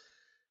not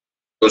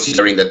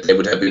considering that there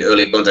would have been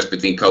early contacts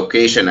between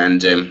Caucasian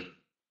and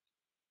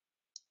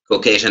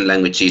Caucasian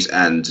languages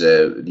and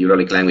the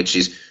Uralic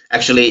languages.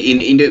 Actually,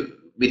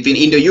 between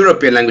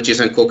Indo-European languages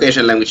and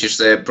Caucasian languages,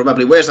 there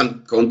probably were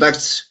some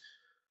contacts.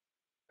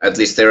 At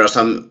least there are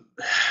some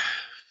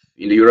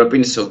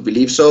Indo-Europeans who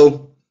believe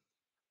so.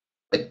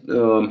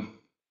 Well,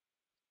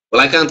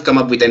 I can't come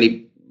up with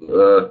any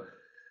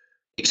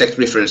exact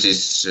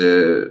references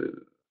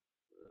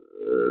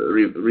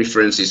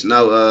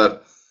now.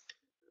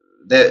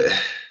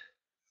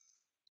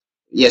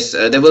 Yes,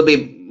 there will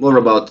be more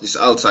about this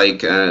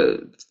Altaik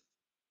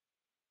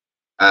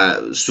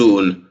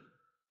soon.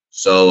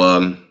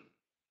 So,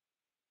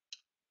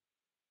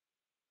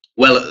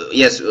 well,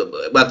 yes,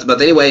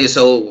 but anyway,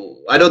 so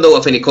I don't know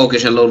of any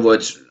Caucasian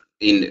loanwords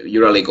in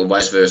Uralic or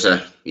vice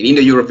versa. In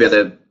Indo-European,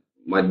 there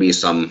might be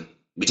some,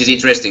 which is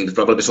interesting.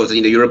 Probably so that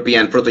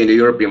Indo-European,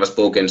 Proto-Indo-European was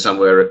spoken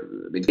somewhere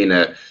between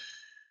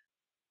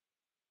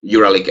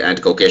Uralic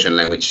and Caucasian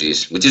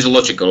languages, which is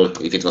logical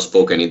if it was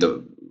spoken in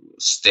the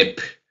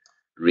steppe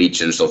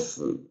regions of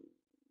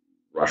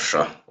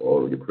Russia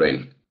or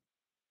Ukraine.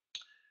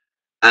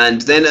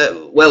 And then,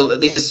 well,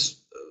 this is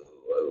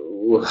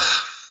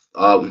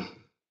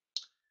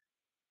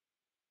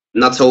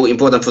not so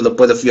important from the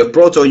point of view of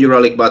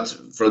Proto-Uralic, but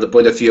from the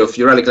point of view of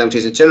Uralic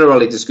languages in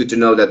general, it is good to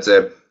know that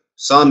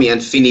Sami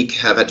and Finnic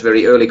have had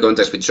very early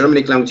contacts with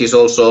Germanic languages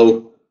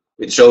also,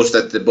 which shows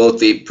that both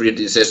the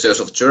predecessors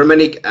of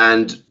Germanic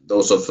and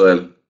those of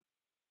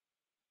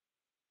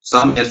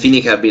Sami and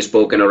Finnic have been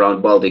spoken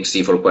around Baltic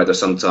Sea for quite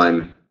some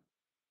time.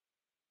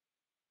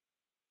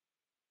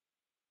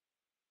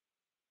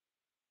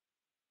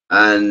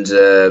 And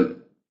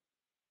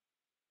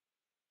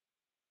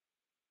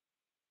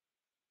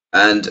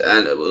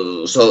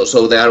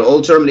so there are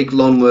old Germanic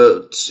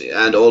loanwords,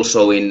 and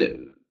also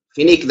in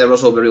Finnic there are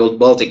also very old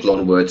Baltic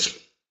loanwords.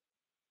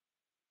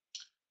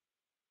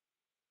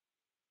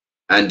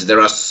 And there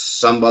are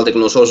some Baltic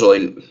loans also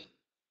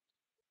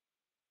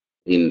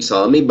in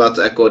Sami, but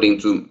according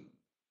to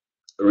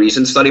a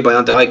recent study by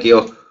Ante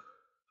Aikio,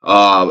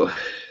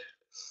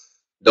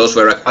 those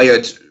were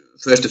acquired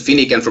first to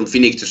Finnic and from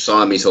Finnic to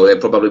Sami, so there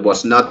probably were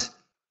not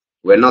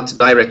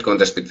direct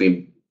contacts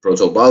between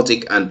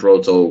Proto-Baltic and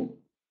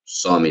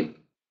Proto-Sami.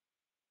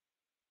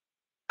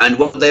 And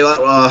what they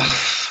are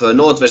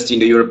Northwest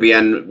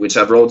Indo-European, which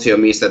I wrote here,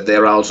 means that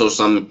there are also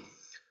some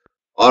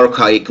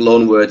archaic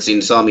loanwords in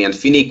Sami and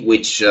Finnic,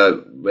 which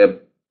were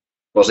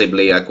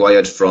possibly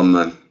acquired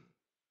from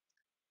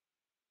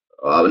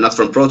not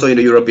from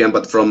Proto-Indo-European,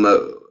 but from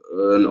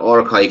an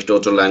archaic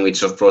daughter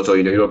language of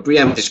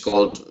Proto-Indo-European, which is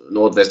called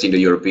Northwest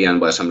Indo-European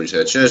by some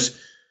researchers.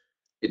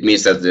 It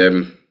means that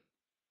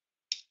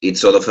it's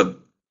sort of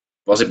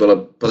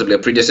possibly a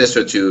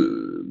predecessor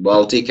to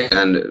Baltic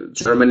and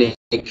Germanic,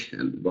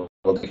 and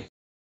Baltic,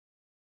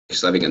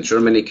 Slavic and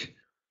Germanic,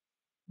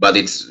 but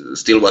it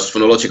still was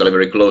phonologically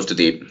very close to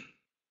the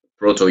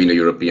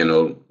Proto-Indo-European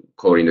or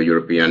Core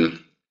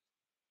Indo-European.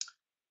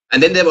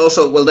 And then there are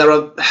also, well, there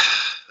are,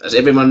 as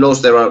everyone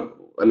knows, there are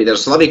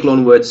Slavic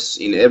loanwords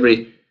in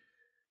every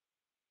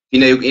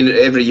in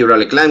every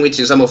Uralic language.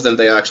 In some of them,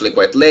 they are actually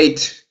quite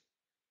late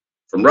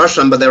from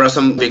Russian, but there are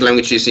some big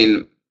languages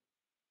in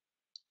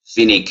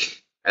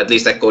Finnic, at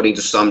least according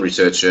to some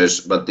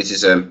researchers. But this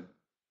is a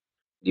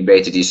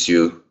debated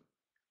issue,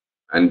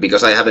 and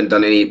because I haven't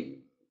done any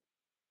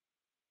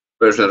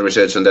personal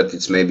research on that,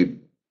 it's maybe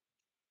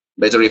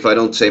better if I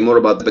don't say more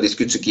about that, but it's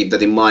good to keep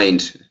that in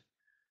mind.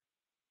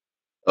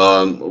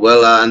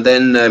 And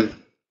then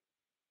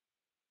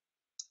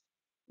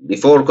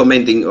before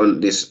commenting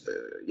on this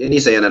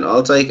Yeniseian and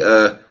Altaik,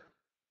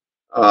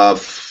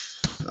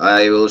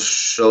 I will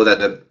show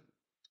that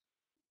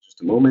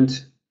just a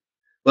moment.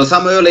 Well,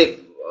 some early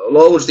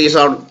loans, these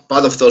are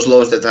part of those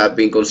loans that have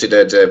been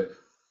considered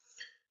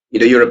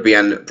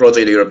Indo-European,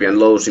 Proto-Indo-European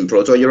loans in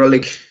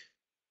Proto-Uralic.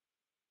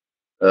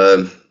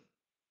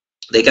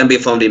 They can be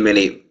found in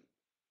many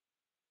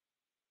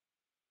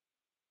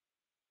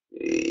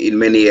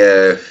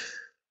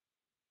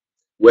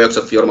works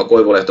of Jorma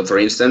Koivulehto, for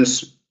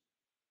instance.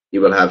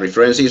 You will have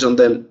references on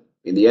them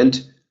in the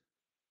end.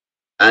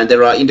 And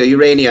there are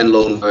Indo-Iranian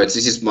loanwords.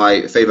 This is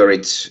my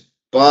favorite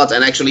part.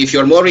 And actually, if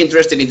you're more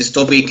interested in this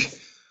topic,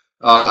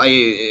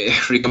 I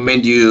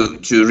recommend you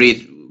to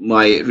read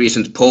my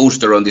recent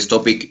poster on this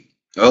topic.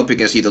 I hope you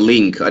can see the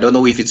link. I don't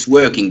know if it's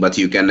working, but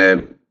you can.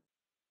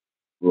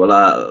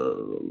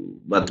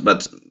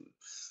 But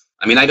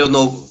I mean, I don't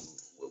know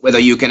whether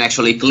you can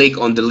actually click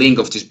on the link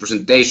of this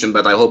presentation,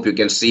 but I hope you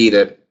can see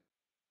the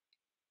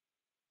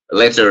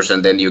letters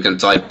and then you can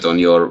type it on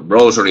your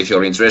browser if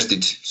you're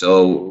interested.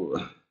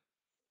 So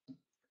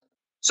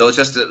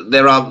just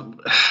there are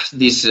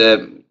these.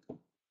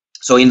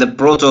 So in the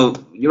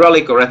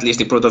Proto-Uralic, or at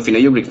least in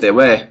Proto-Finno-Ugric, there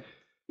were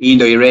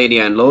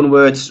Indo-Iranian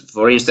loanwords.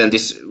 For instance,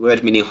 this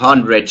word meaning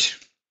 100,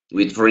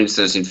 with, for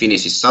instance, in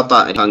Finnish is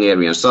 100, in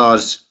Hungarian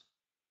saas,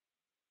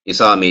 in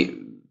Sami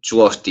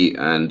chuohti,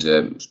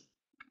 and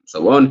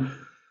so on.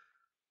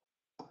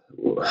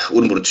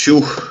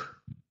 Urmurtshu.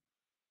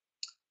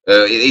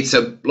 It's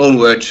a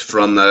loanword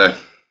from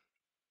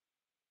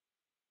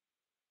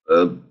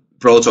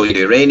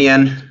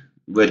Proto-Indo-Iranian,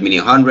 word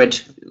meaning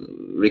 100,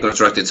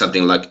 reconstructed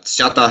something like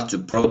shata to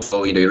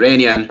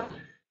Proto-Indo-Iranian,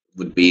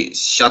 would be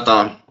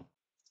shata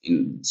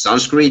in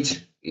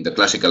Sanskrit, in the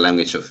classical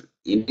language of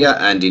India,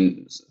 and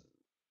in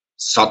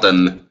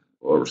Satam,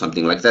 or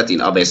something like that, in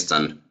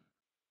Avestan.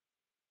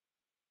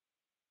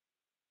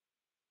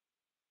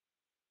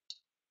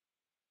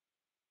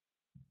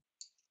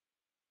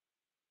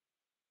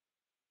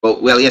 Oh,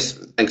 well, yes,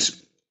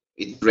 thanks.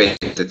 It's great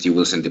that you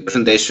will send the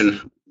presentation.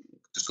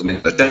 Just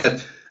comment on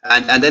that.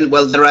 And then,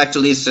 well, there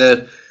actually is,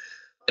 I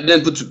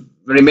didn't put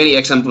very many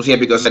examples here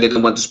because I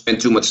didn't want to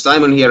spend too much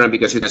time on here, and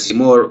because you can see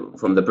more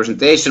from the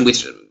presentation,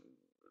 which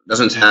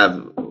doesn't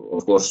have,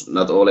 of course,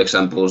 not all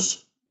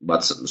examples,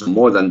 but some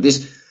more than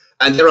this.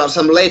 And there are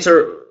some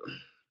later,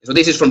 so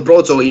this is from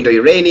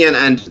Proto-Indo-Iranian,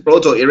 and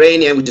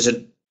Proto-Iranian, which is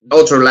a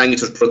daughter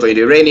language of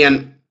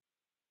Proto-Indo-Iranian.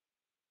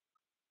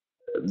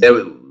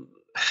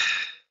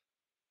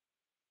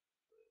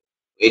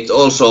 It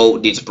also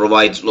did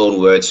provide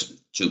loanwords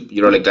to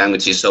Uralic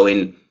languages. So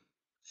in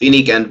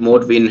Finnic and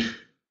Mordvin,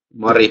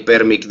 Mari,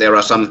 Permik, there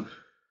are some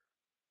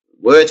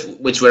words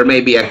which were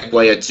maybe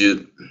acquired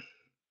to,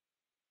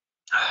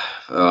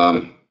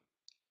 well,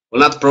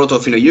 not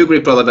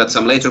Proto-Finno-Ugric, probably, but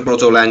some later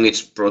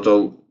proto-language,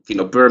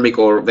 Proto-Finno-Permic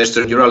or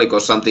Western Uralic or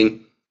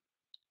something.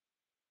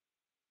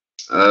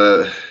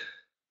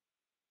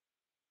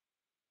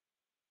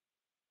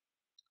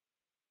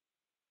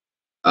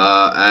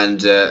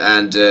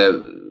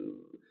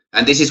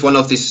 And this is one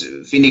of this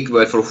Finnic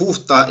word for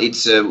huhta.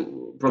 It's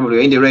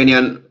probably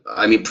Indo-Iranian,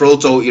 I mean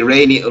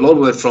Proto-Iranian, a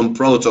loanword from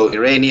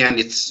Proto-Iranian.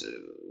 It's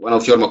one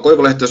of Jorma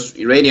Koivulehto's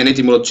Iranian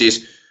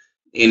etymologies.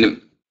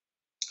 In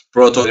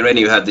Proto-Iranian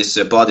you have this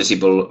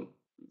participle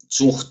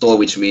tsuhto,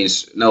 which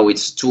means, no,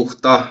 it's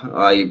tsuhta.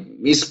 I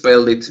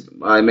misspelled it.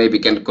 I maybe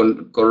can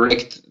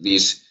correct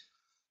these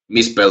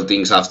misspelled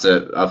things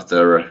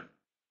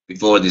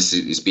before this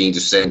is being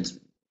sent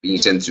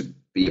to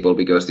people,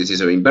 because this is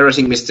an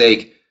embarrassing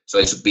mistake. So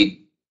it should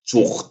be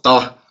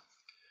tsuhta.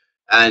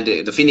 And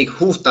the Finnic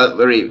huhta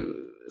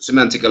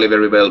semantically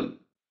very well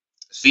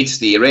fits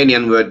the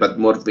Iranian word, but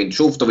more than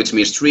tsuhto, which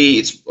means tree.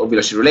 It's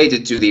obviously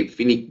related to the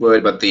Finnic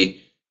word, but the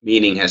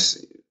meaning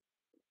has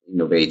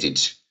innovated.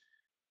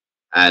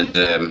 And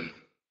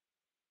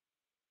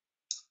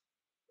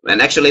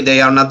actually they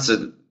are not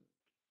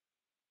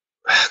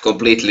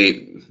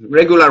completely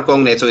regular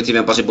cognate, so it's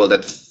even possible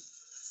that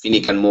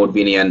Finnic and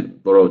Mordvinian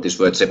borrowed this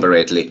word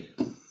separately.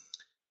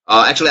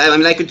 Actually, I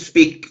mean, I could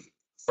speak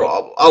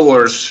for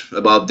hours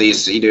about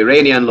these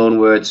Indo-Iranian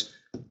loanwords,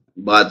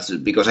 but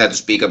because I have to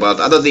speak about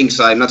other things,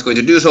 I'm not going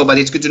to do so. But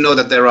it's good to know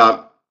that there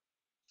are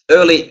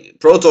early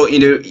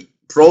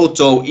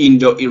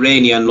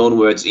Proto-Indo-Iranian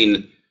loanwords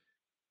in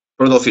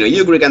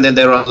Proto-Finno-Ugric, and then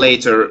there are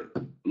later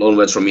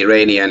loanwords from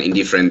Iranian in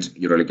different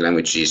Uralic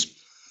languages.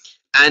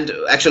 And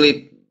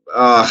actually,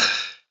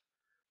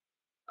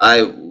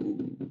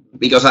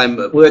 because I'm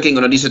working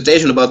on a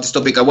dissertation about this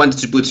topic, I wanted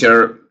to put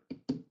here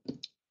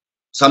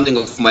something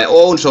of my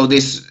own. So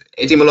this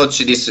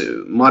etymology, this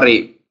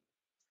Mari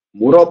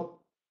muro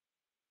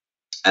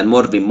and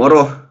Morvin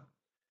moro,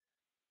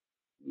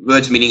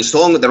 words meaning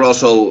song. There are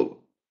also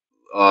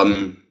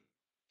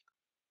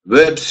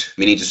verbs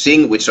meaning to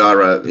sing, which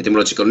are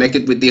etymologically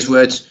connected with these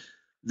words.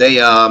 They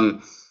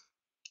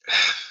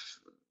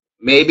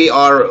maybe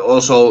are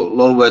also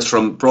loan words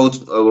from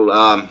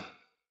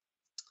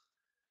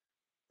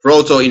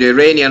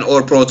Proto-Indo-Iranian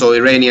or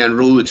Proto-Iranian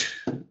root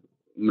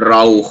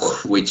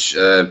mrauch, which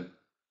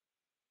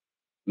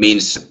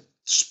means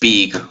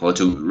speak or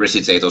to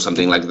recitate or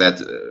something like that.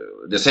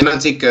 The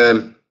semantic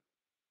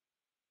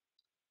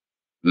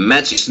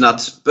match is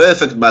not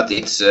perfect, but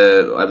it's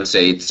I would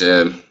say it's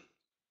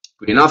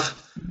good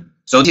enough.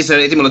 So this is an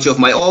etymology of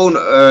my own.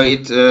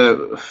 It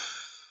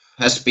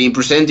has been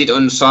presented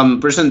on some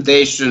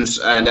presentations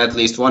and at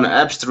least one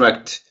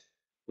abstract,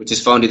 which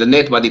is found in the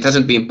net, but it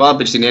hasn't been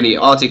published in any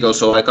article.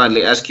 So I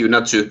kindly ask you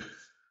not to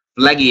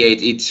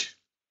plagiate it.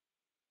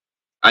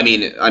 I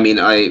mean,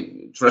 I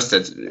trust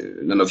that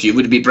none of you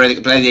would be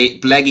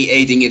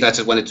plagiating it. I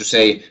just wanted to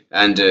say,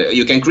 and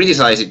you can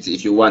criticize it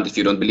if you want, if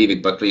you don't believe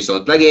it, but please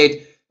don't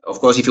plagiate. Of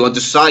course, if you want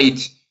to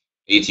cite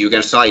it, you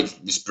can cite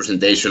this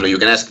presentation, or you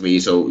can ask me,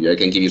 so I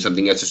can give you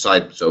something else to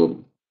cite.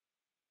 So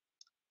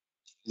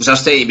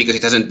just saying, because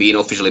it hasn't been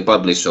officially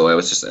published, so I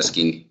was just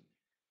asking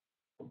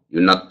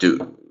you not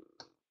to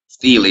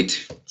steal it.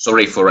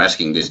 Sorry for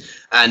asking this.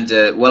 And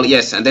well,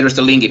 yes, and there is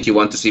the link if you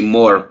want to see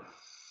more.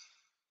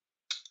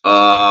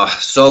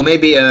 So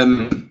maybe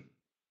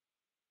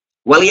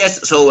well,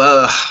 yes, so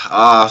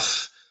about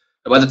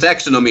the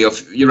taxonomy of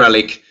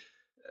Uralic,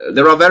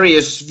 there are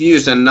various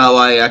views, and now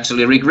I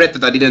actually regret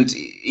that I didn't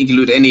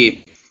include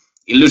any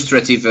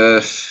illustrative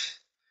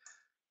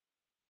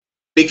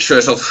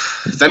pictures of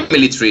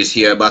family trees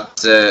here,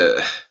 but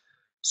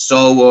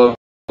so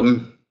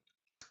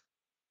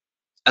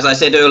as I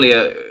said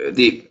earlier,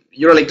 the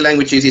Uralic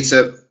languages, it's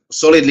a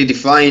solidly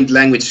defined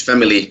language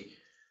family,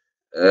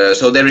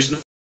 so there is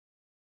no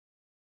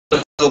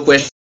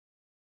question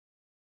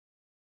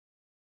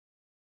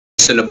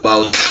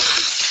about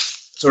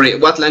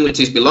what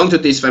languages belong to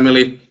this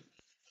family,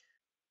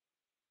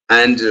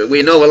 and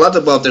we know a lot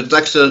about the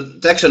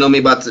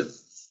taxonomy, but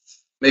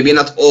maybe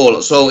not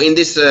all. So in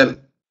this,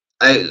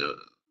 I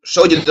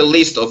showed you the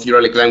list of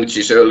Uralic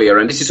languages earlier,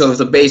 and this is sort of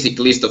the basic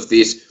list of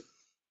these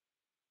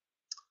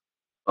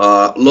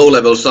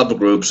low-level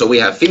subgroups. So we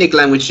have Finnic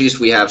languages,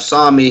 we have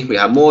Sami, we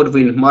have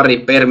Mordvin,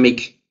 Mari,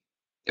 Permic,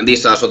 and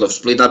these are sort of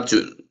split up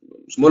to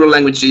smaller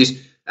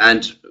languages.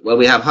 And well,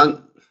 we have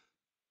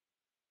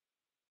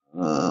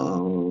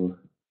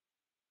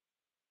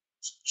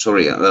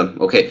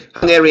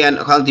Hungarian,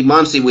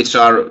 Khalti-Mansi, which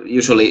are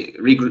usually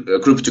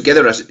grouped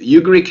together as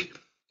Ugric,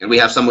 and we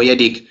have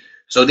Samoyedic.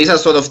 So these are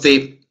sort of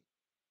the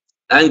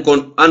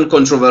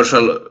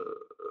uncontroversial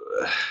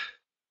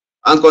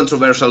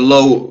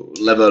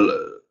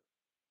low-level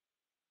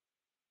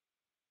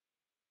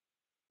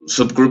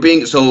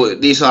subgrouping. So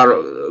these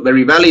are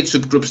very valid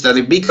subgroups. That are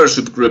the bigger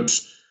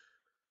subgroups.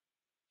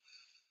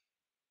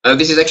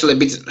 This is actually a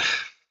bit.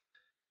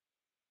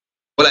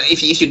 Well,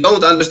 if you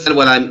don't understand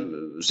what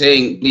I'm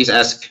saying, please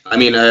ask. I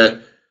mean,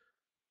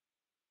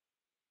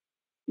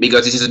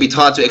 because this is a bit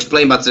hard to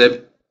explain, but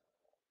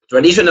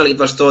traditionally it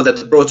was thought that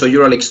the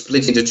Proto-Uralic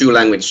split into two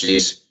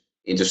languages,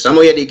 into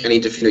Samoyedic and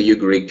into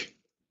Finno-Ugric.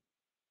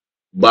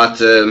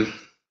 But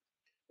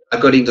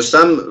according to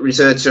some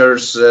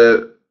researchers,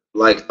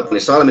 like Tapani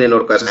Salminen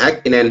or Kaisa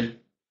Häkkinen,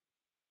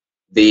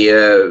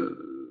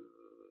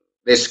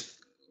 this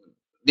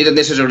didn't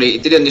necessarily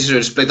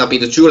split up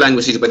into two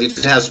languages, but it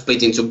has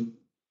split into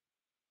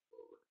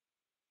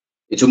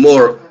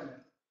more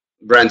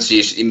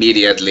branches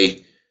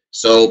immediately.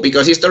 So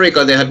because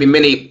historically there have been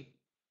many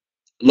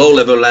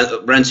low-level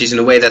branches in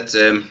a way that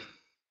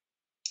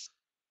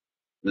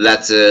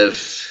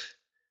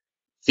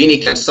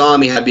Finnic and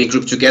Sami have been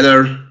grouped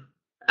together,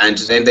 and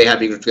then they have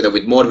been grouped together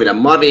with Mordvin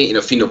and Mari in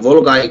a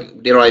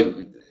Finno-Volgaic derived,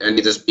 and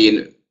it has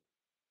been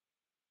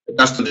a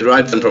custom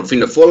derived from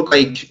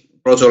Finno-Volgaic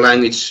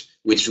proto-language,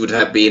 which would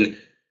have been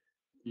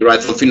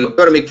derived from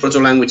Finno-Permic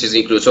proto-languages,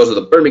 includes also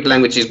the Permic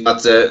languages,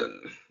 but there's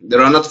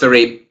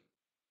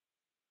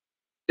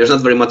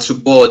not very much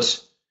support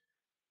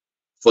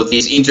for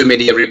these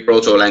intermediary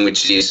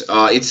proto-languages.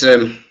 I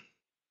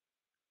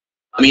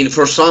mean,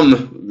 for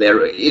some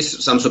there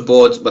is some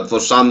support, but for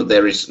some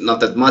there is not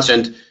that much.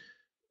 And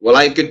well,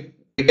 I can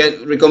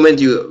recommend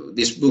you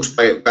these books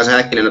by Kaisa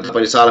Häkkinen and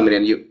Tapani Salminen,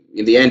 and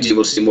in the end you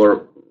will see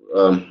more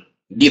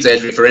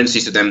detailed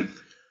references to them.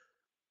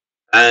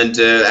 And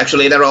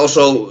actually, there are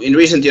also in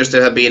recent years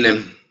there have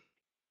been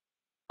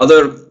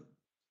other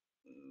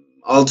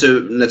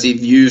alternative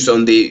views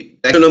on the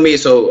taxonomy.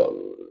 So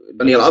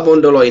Daniel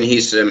Abondolo in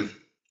his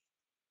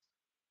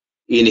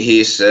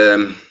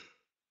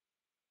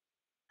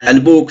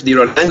handbook, The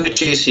Uralic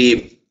Languages,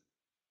 he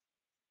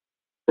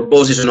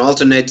proposes an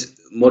alternate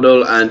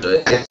model, and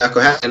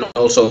Jaakko Häkkinen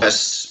also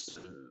has,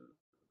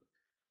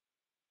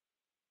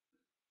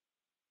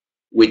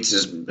 which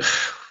is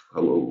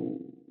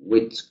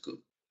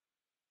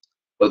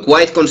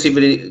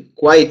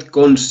quite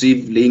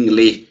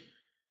conceivingly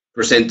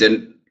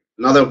presented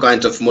another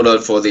kind of model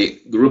for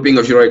the grouping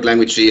of Uralic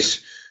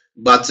languages,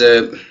 but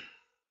so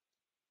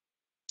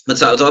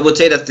I would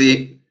say that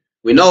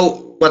we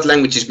know what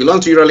languages belong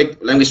to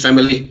Uralic language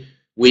family.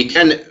 We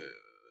can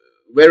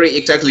very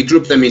exactly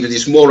group them into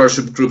these smaller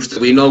subgroups.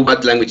 That we know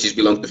what languages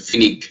belong to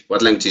Finnic,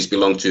 what languages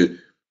belong to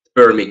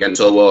Permic, and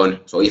so on.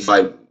 So if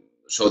I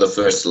show the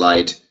first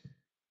slide,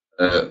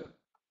 I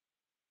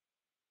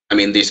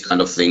mean this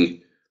kind of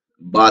thing,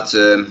 but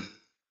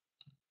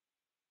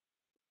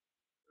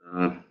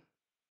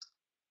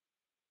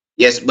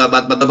yes,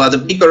 but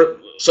the bigger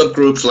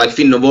subgroups like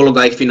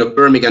Finno-Ugric,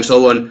 Finno-Permic, and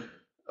so on,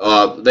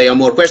 they are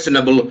more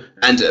questionable.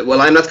 And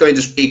well, I'm not going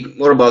to speak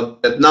more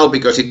about that now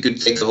because it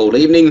could take the whole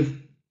evening.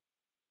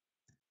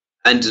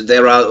 And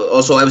there are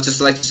also, I would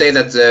just like to say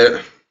that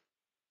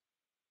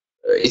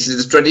it's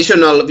the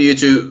traditional view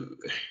to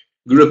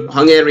group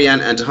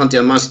Hungarian and Hanti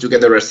and Mansi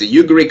together as the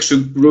Ugric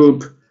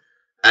subgroup,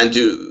 and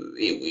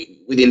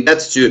within that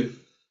to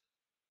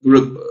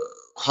group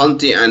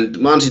Hanti and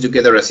Mansi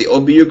together as the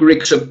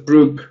Obi-Ugric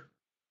subgroup.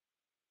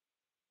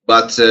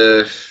 But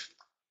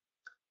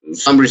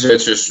some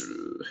researchers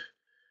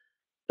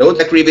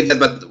don't agree with that,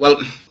 but well,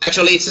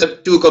 actually it's a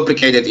too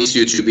complicated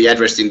issue to be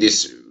addressed in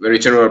this very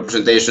general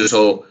presentation,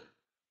 so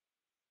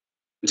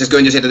I'm just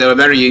going to say that there are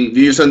varying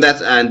views on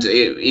that, and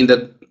in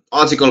the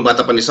article by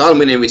Tapani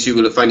Salminen, which you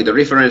will find in the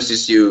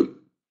references, you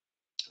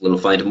will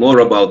find more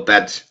about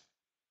that.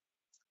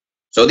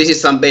 So this is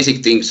some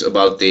basic things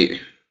about the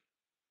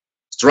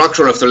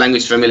structure of the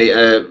language family.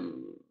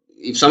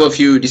 If some of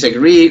you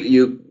disagree,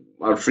 you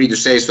are free to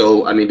say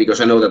so. I mean,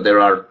 because I know that there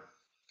are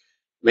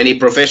many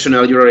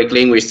professional Uralic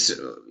linguists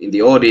in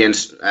the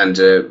audience, and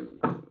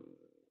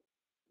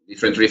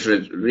different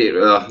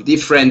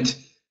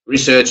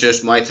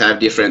researchers might have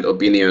different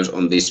opinions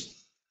on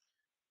this.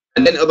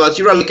 And then about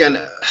Uralic and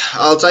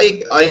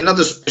Altaic, I'm not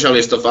a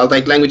specialist of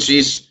Altaic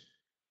languages,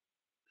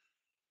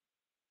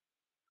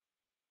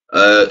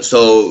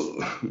 so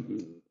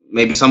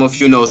maybe some of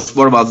you know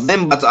more about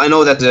them, but I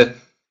know that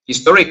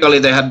historically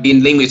there have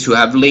been linguists who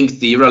have linked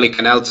the Uralic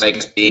and Altaic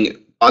as being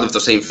part of the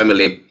same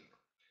family,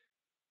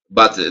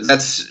 but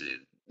that's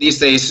these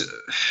days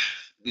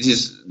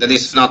that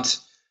is not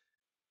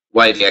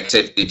widely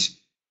accepted.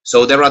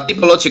 So there are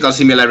typological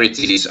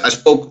similarities. I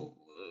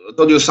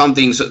told you some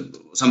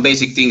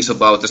basic things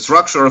about the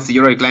structure of the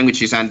Uralic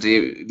languages and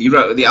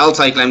the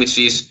Altaic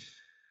languages,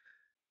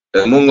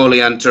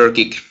 Mongolian,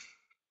 Turkic,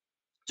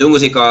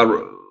 Tungusic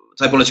are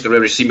typologically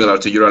very similar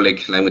to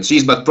Uralic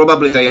languages, but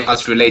probably they are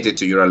not related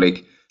to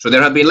Uralic. So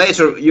there have been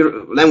later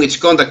language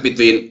contact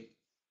between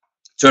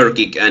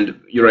Turkic and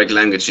Uralic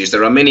languages.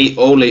 There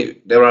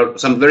are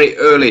some very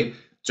early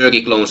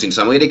Turkic clones in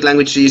some Vedic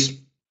languages.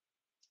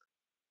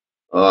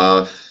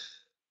 Andras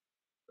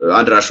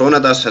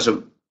Ronatas has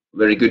a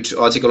very good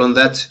article on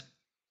that.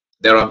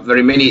 There are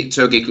very many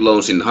Turkic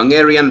clones in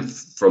Hungarian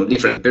from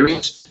different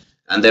periods,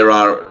 and there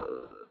are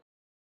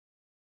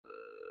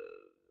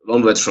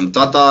loanwords from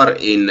Tatar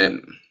in,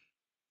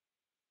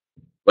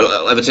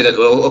 well, I would say that,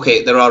 well,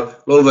 okay, there are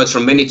loanwords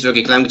from many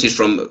Turkic languages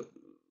from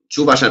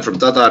Chuvash and from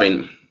Tatar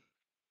in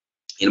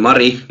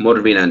Mari,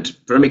 Morvin, and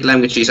Permic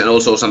languages, and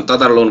also some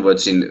Tatar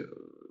loanwords in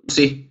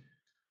Si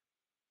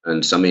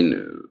and some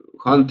in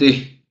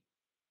Hanti,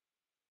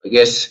 I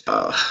guess,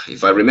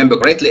 if I remember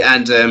correctly.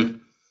 And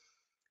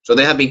so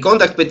there have been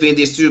contact between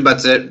these two,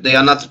 but they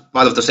are not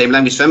part of the same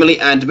language family.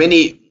 And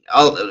many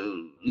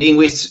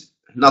linguists,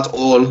 not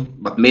all,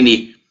 but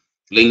many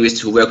linguists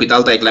who work with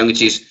Altaic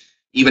languages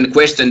even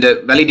question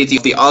the validity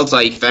of the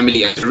Altaic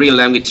family as a real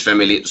language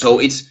family. So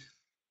it's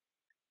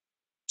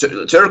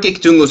Turkic,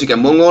 Tungusic,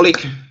 and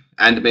Mongolic,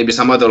 and maybe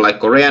some other like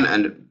Korean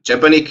and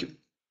Japanic.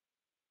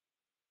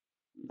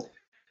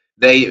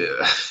 They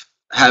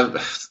have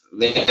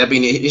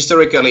been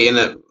historically in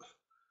a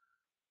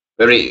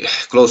very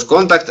close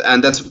contact,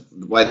 and that's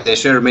why they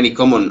share many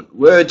common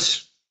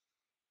words.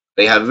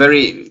 They have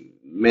very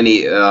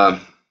many.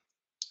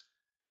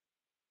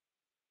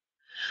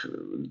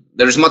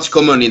 There is much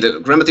common in the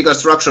grammatical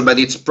structure, but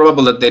it's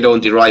probable that they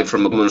don't derive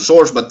from a common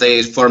source, but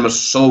they form a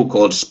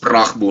so-called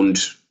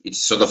sprachbund. It's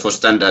sort of a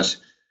standard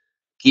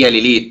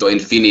kieliliitto in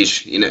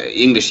Finnish. In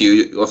English,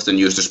 you often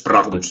use the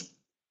sprachbund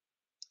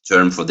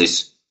term for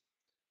this.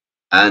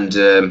 And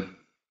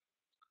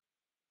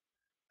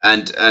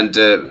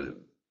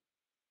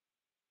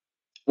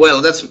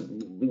well, that's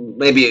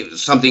maybe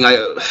something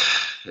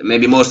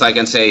maybe most I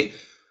can say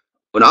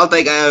on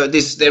Altaic.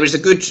 There is a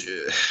good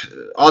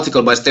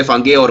article by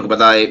Stefan Georg,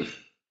 but I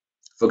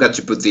forgot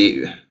to put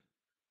the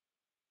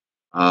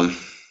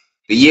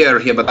year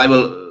here. But I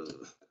will,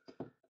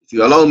 if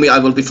you allow me, I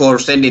will, before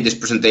sending this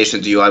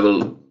presentation to you, I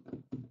will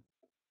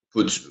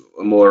put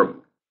a more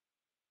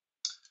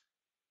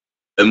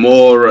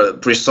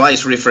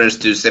precise reference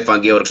to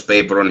Stefan Georg's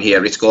paper on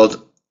here. It's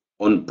called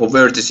on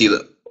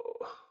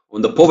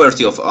the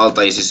poverty of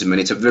Altaicism,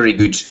 and it's a very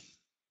good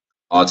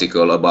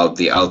article about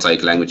the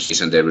Altaic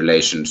languages and their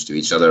relations to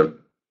each other.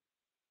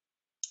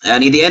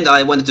 And in the end,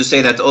 I wanted to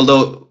say that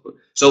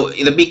so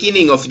in the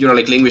beginning of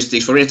Uralic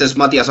linguistics, for instance,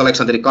 Matias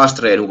Aleksanteri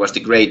Castrén, who was the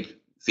great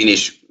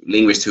Finnish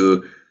linguist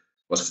who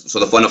was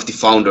sort of one of the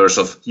founders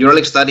of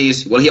Uralic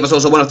studies. Well, he was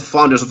also one of the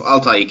founders of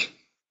Altaic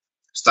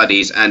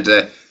studies, and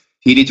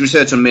he did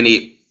research on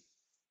many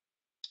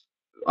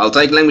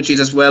Altaic languages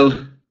as well,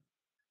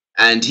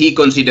 and he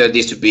considered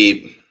this to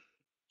be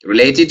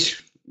related,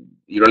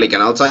 Uralic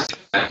and Altaic.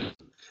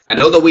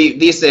 And although we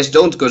these days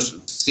don't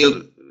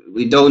consider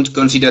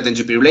them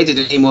to be related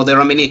anymore, there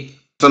are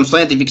some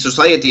scientific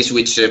societies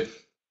which,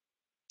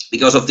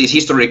 because of these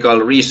historical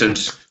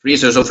reasons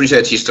of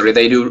research history,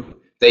 they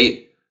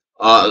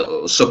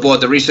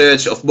support the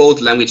research of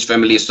both language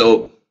families.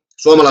 So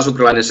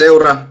Suomalais-Ugrilainen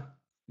Seura,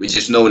 which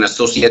is known as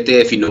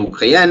Société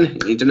Finno-Ugricienne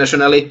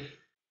internationally,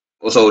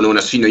 also known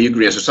as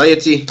Finno-Ugrian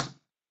Society,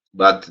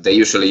 but they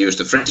usually use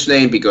the French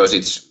name because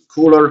it's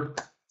cooler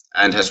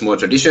and has more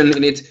tradition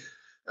in it.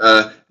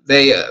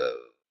 They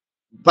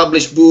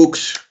publish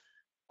books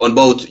on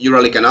both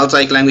Uralic and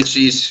Altaic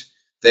languages.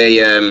 They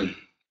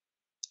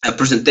have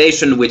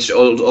presentation which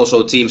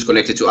also teams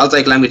connected to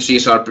Altaic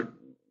languages are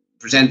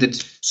presented.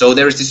 So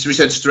there is this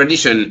research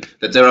tradition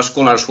that there are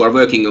scholars who are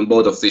working on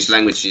both of these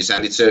languages,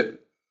 and it's a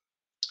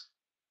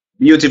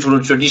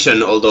beautiful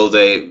tradition, although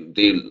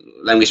the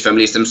language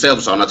families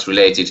themselves are not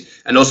related.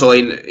 And also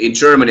in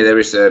Germany there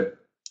is a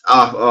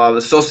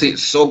Societas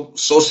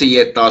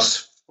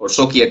or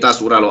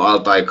Societas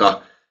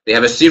Uralo-Altaika. They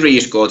have a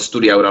series called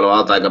Studia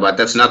Uralo-Altaika, but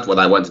that's not what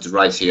I wanted to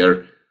write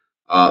here.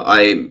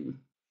 I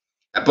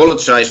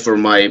apologize for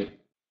my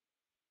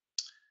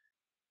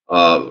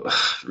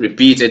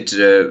repeated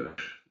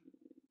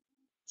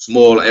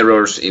small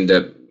errors in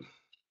the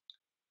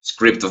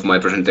script of my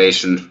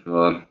presentation.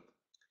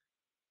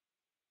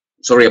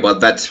 Sorry about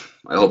that.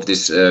 I hope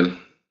this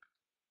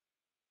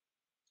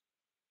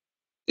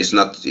is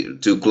not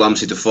too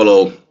clumsy to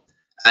follow.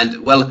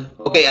 And well,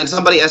 okay, and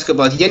somebody asked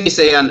about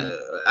Yeniseian.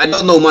 I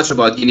don't know much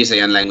about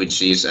Yeniseian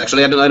languages.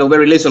 Actually, I know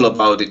very little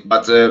about it,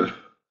 but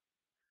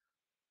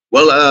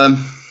well,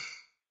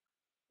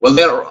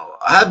 there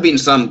have been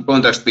some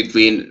contacts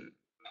between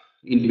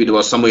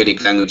individual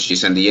Samoyedic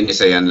languages and the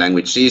Yeniseian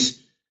languages.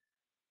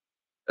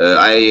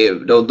 I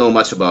don't know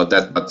much about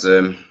that, but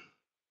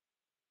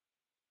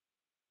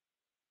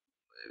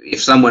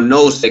if someone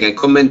knows, they can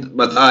comment.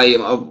 But I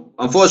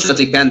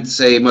unfortunately can't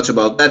say much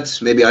about that.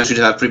 Maybe I should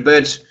have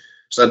prepared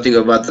something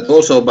about that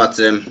also. But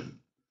there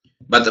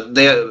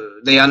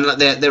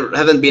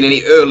haven't been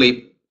any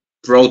early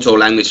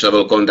proto-language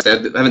level contacts. There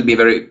haven't been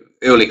very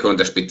early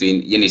contacts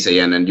between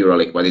Yeniseian and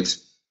Uralic, but it's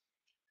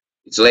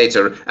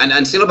later.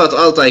 And still about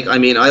Altaic, I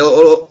mean, I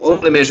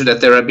only mentioned that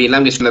there have been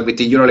language contact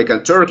between Uralic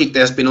and Turkic.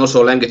 There's been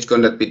also language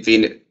contact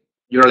between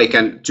Uralic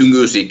and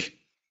Tungusic.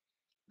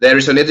 There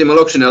is an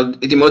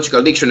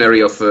etymological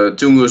dictionary of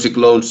Tungusic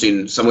loans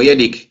in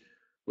Samoyedic,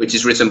 which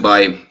is written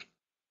by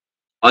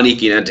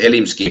Anikin and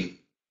Elimski.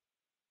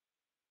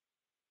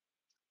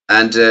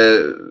 And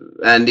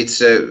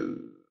it's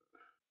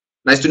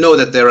nice to know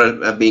that there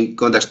have been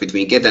contacts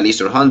between Ket and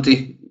Eastern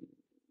Hanti.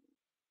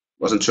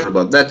 Wasn't sure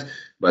about that,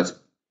 but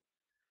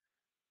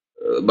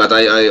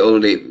I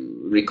only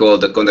recall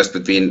the contacts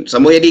between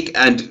Samoyedic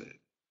and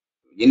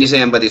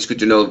Yeniseian, but it's good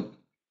to know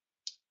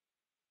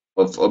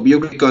of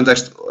Ugric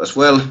context as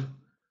well.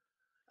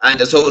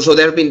 And so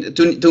there have been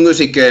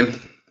Tungusic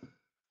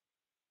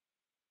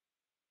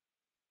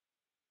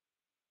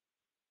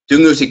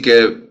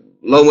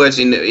loanwords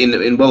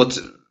in both,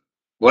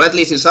 well, at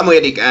least in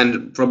Samoyedic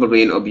and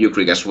probably in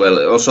Ugric as well.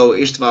 Also,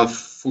 Istvan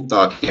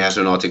Futaki has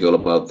an article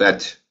about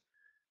that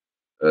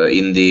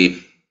in the,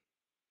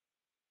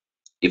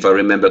 if I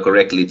remember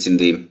correctly, it's in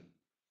the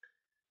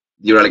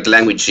Uralic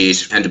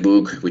Languages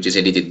Handbook, which is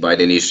edited by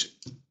Dennis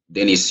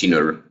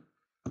Sinner.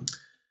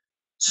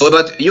 So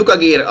about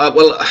Yukagir,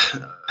 well,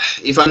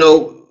 if I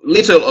know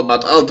little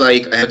about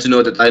Altaic, I have to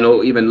know that I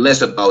know even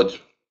less about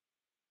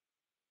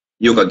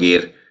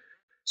Yukagir.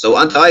 So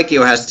Ante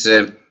Aikio has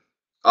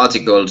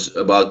articles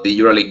about the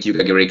Uralic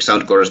Yukagiric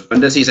sound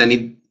correspondences,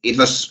 and it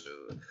was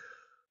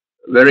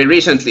very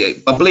recently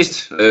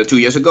published 2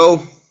 years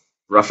ago,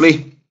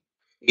 roughly,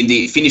 in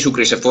the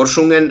Finnish-Ugric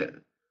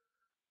Forschungen,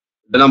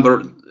 the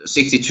number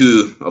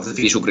 62 of the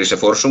Finnish-Ugric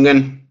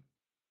Forschungen.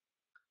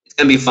 It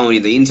can be found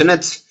in the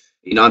internet,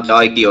 in Ante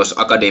Aikio's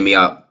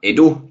Academia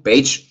Edu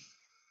page.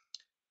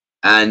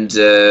 And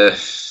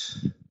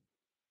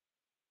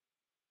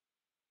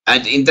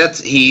in that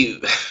he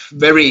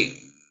very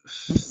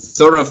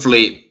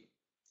thoroughly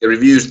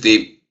reviews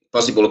the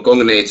possible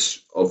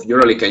cognates of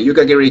Uralic and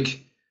Yukagiric,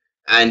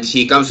 and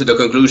he comes to the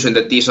conclusion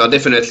that these are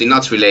definitely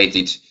not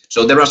related.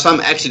 So there are some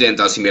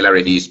accidental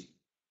similarities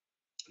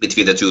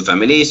between the two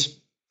families.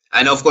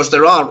 And of course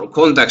there are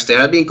contacts, there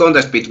have been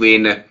contacts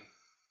between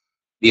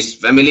these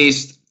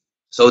families.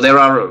 So there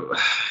are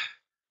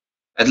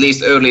at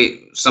least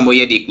early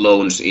Samoyedic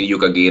loans in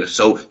Yukagir.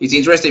 So it's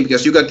interesting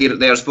because Yukagir,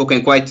 they are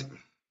spoken quite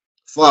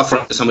far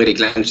from the Samoyedic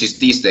languages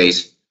these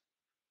days.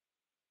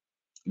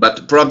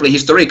 But probably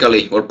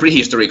historically or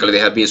prehistorically they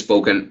have been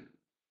spoken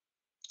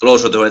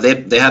closer to where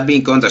they have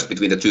been contacts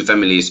between the two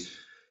families,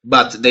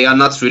 but they are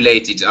not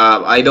related.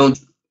 I don't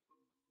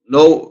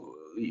know,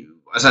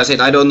 as I said,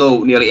 I don't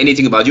know nearly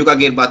anything about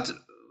Yukagir, but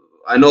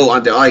I know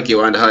Ante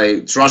Aikio, and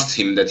I trust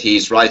him that he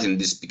is writing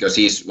this because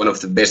he's one of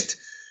the best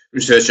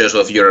researchers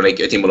of Uralic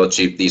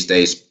etymology these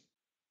days,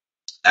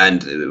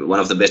 and one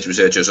of the best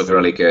researchers of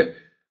Uralic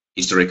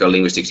historical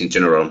linguistics in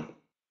general,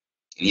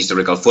 in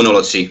historical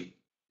phonology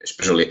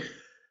especially.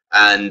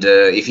 And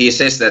if he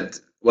says that,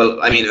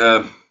 well, I mean,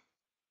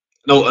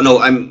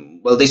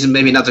 well, this is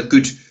maybe not a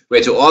good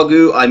way to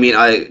argue. I mean,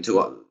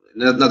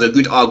 not a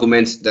good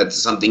argument that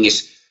something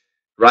is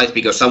right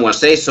because someone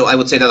says so. I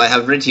would say that I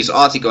have read his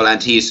article,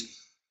 and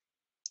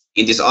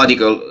in this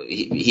article,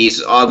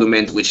 his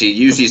argument, which he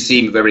uses,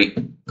 seem very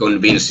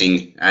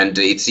convincing, and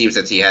it seems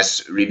that he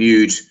has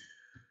reviewed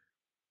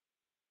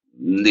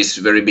this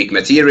very big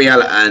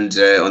material, and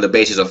on the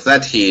basis of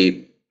that,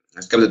 he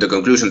has come to the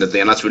conclusion that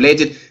they are not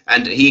related.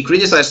 And he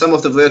criticized some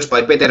of the works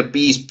by Peter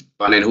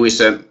Piispanen, who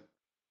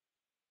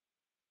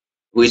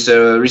is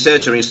a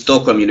researcher in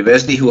Stockholm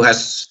University, who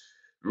has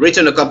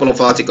written a couple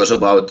of articles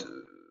about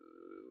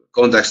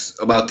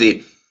about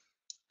the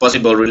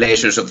possible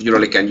relations of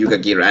Uralic and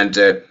Yugagir, and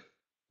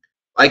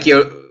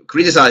Aikio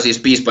criticizes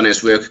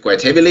Piispanen's work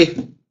quite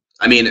heavily.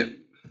 I mean,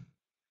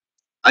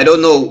 I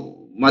don't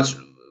know much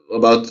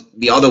about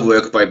the other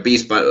work by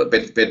Peter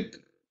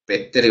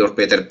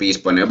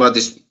Piispanen, about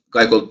this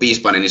guy called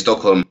Piispanen in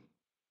Stockholm,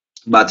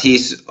 but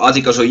his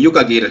articles on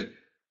Yugagir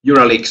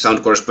Uralic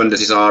sound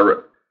correspondences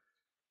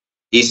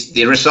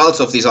the results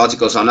of these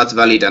articles are not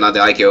valid, and Ante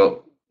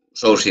Aikio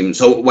shows him.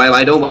 So while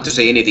I don't want to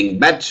say anything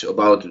bad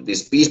about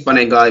this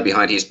Piispanen guy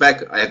behind his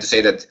back, I have to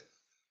say that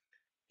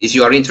if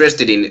you are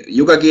interested in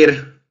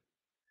Yugagir,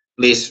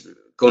 please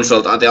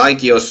consult Ante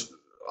Aikio's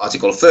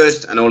article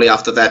first, and only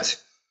after that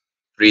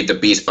read the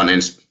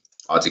Piispanen's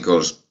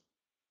articles.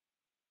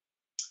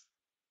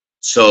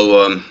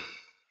 So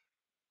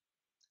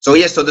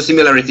yes, so the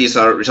similarities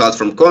are results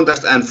from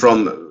context and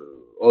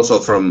also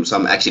from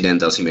some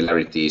accidental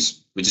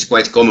similarities, which is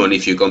quite common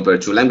if you compare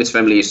two language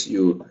families.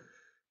 You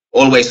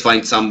always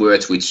find some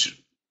words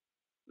which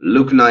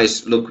look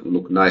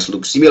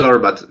similar,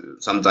 but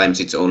sometimes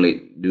it's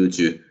only due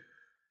to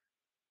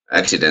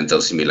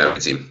accidental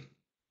similarity.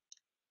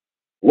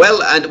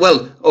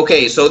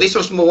 Okay, so this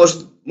was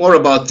more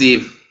about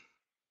the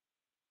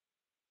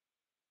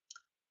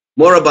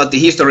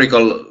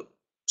historical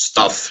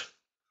stuff.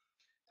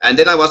 And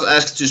then I was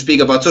asked to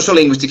speak about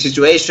sociolinguistic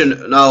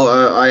situation. Now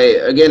I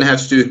again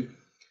have to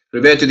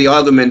revert to the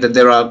argument that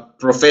there are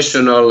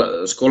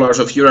professional scholars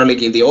of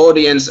Uralic in the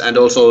audience, and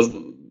also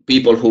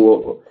people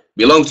who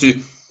belong to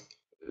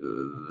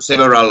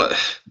several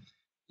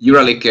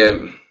Uralic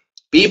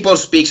people,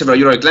 speak several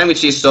Uralic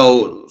languages.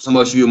 So some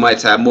of you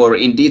might have more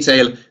in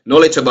detail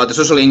knowledge about the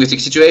sociolinguistic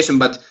situation.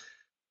 But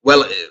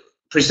well,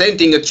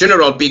 presenting a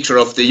general picture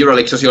of the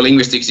Uralic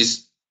sociolinguistics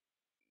is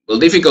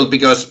difficult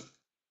because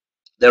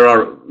there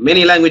are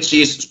many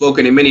languages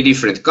spoken in many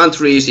different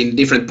countries, in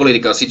different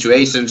political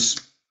situations.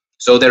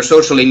 So their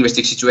social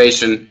linguistic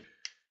situation,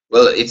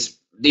 well, it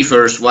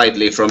differs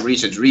widely from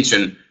region to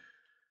region.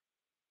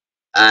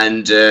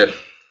 And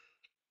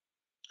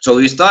so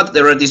we start,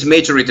 there are these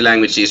majority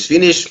languages,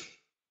 Finnish,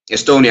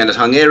 Estonian and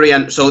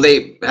Hungarian. So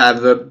they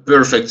have a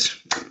perfect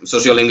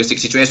sociolinguistic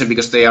situation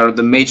because they are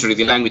the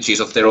majority languages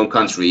of their own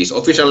countries.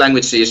 Official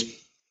languages,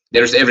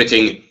 there's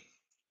everything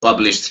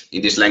published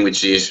in these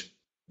languages.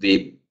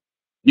 The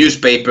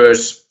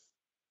newspapers,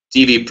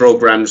 TV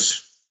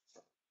programs,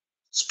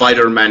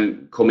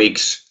 Spider-Man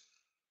comics,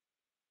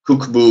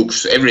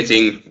 cookbooks,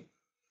 everything.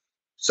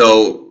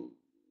 So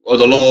all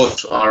the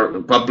laws are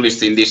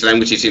published in these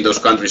languages in those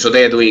countries. So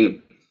they are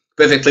doing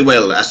perfectly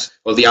well as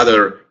all the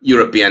other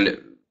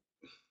European,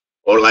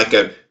 or like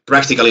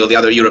practically all the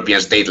other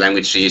European state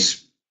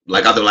languages,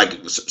 like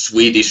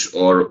Swedish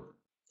or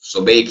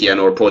Slovakian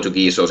or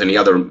Portuguese or any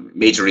other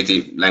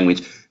majority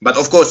language. But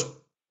of course,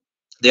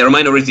 there are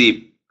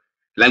minority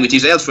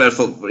languages elsewhere.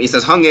 For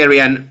instance,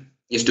 Hungarian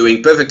is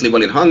doing perfectly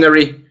well in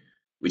Hungary,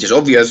 which is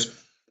obvious,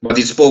 but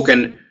it's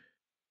spoken,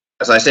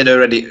 as I said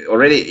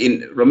already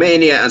in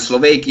Romania and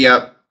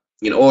Slovakia,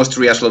 in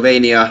Austria,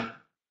 Slovenia,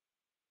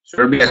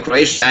 Serbia,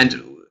 Croatia, and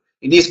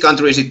in these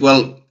countries,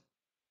 the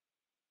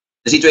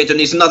situation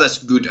is not as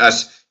good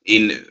as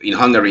in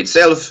Hungary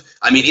itself.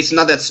 I mean, it's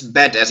not as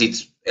bad as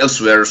it's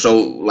elsewhere. So,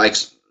 like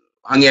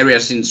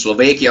Hungarians in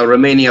Slovakia or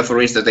Romania,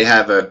 for instance, they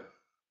have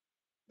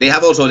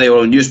also their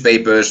own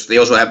newspapers. They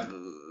also have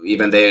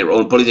even their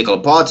own political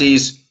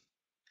parties,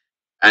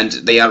 and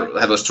they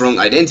have a strong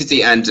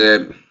identity, and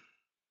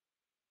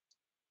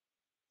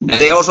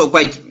they are also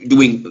quite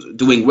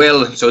doing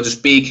well, so to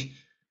speak.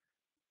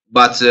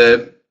 But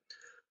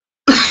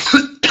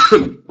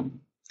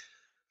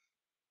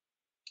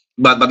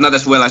but not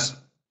as well as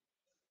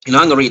in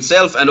Hungary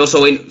itself, and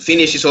also in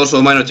Finnish is also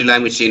a minority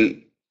language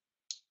in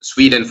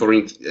Sweden, for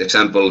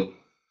example.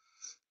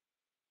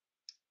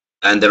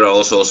 And there are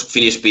also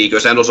Finnish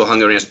speakers and also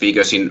Hungarian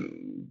speakers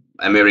in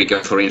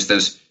America, for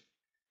instance.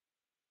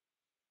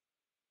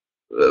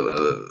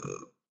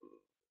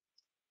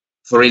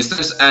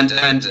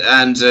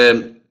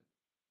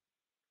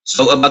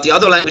 So about the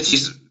other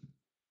languages,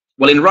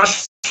 well, in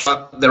Russia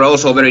there are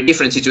also very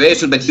different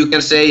situations, but you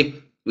can say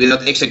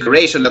without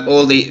exaggeration, that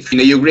all the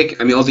Finno-Ugric,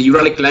 I mean all the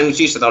Uralic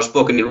languages that are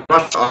spoken in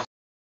Russia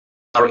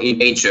are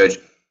endangered.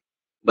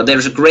 But there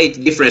is a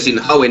great difference in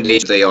how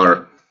endangered they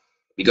are,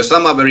 because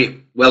some are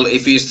very, well,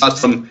 if you start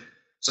from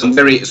some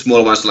very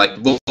small ones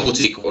like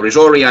Baltic or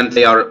Izorian,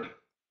 they are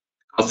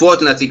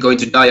unfortunately going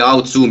to die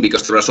out soon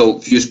because there are so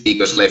few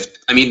speakers left.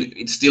 I mean,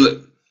 it's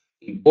still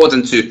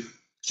important to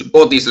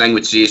support these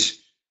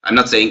languages. I'm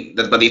not saying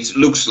that, but it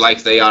looks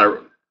like they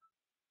are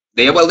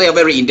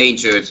very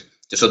endangered,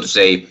 so to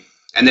say.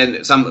 And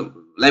then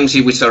some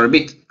languages which are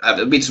have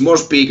a bit more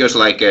speakers,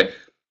 like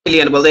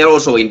Alien, well, they are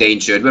also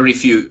endangered. Very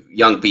few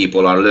young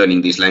people are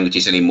learning these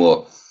languages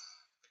anymore.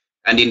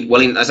 And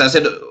as I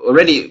said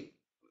already,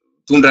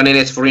 Tundra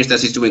Nenets, for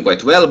instance, is doing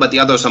quite well, but the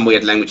other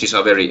Samoyed languages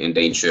are very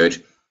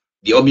endangered.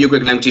 The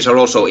Obiugric languages are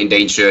also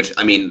endangered.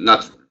 I mean,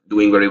 not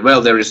doing very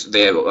well.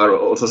 They are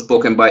also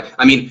spoken by,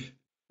 I mean,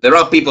 there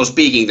are people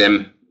speaking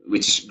them,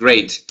 which is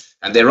great,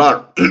 and there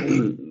are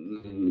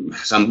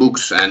some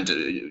books and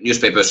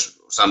newspapers,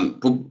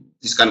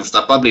 this kind of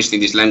stuff published in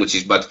these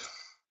languages, but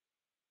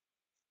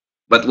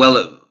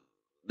well,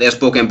 they are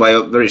spoken by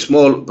a very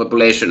small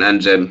population,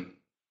 and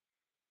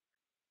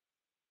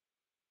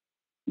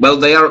well,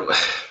 they are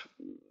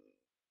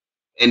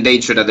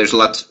endangered, and there's a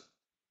lot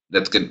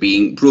that can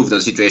be improved on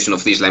the situation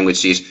of these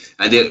languages.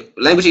 And the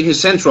languages in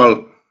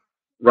Central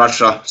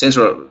Russia,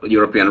 Central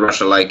European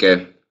Russia, like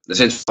the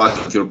central part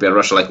of European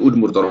Russia, like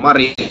Udmurt or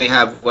Mari, they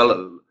have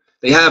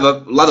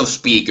a lot of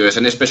speakers,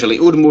 and especially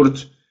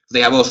Udmurt, they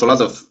have also a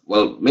lot of,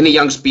 many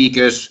young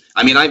speakers.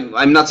 I mean,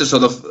 I'm not a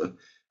sort of,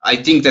 I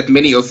think that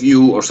many of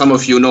you or some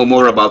of you know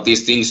more about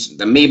these things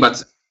than me,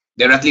 but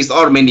there at least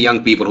are many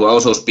young people who are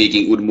also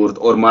speaking Udmurt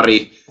or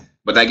Mari.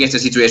 But I guess the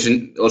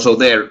situation also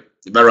there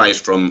varies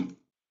from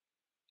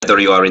whether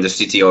you are in the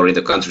city or in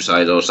the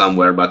countryside or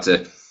somewhere. But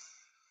the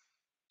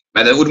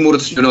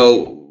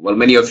Udmurt,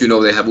 many of you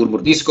know they have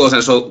Udmurt discos,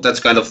 and so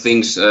that kind of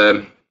things.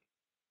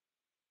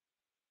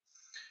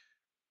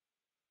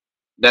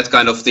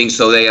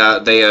 So they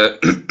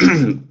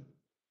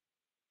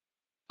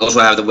also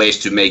have the ways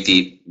to make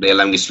their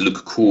language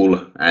look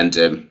cool, and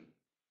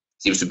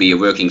seems to be a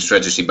working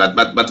strategy.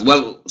 But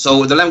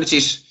so the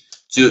languages,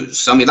 to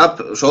sum it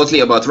up shortly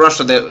about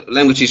Russia, the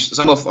languages,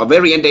 some of are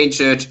very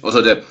endangered.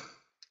 Also the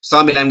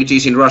Sami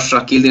languages in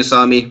Russia, Kildin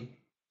Sami,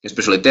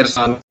 especially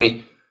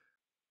Tersami,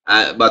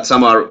 but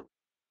some are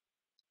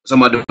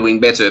doing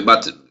better,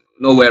 but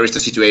nowhere is the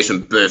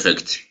situation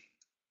perfect.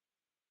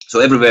 So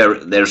everywhere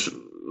there's a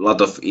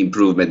lot of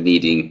improvement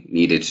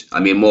needed.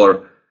 I mean,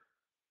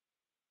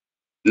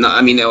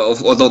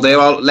 although there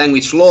are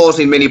language laws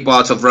in many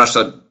parts of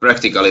Russia,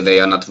 practically they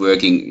are not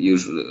working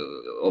usually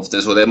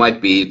often. So there might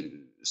be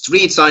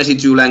street signs in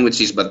 2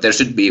 languages, but there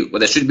should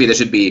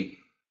be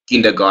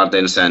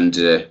kindergartens and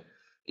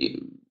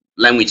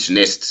language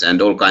nests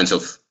and all kinds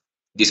of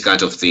these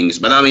kinds of things.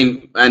 But I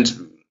mean,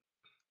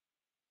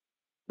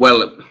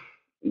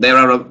 there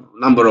are a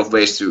number of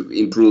ways to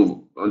improve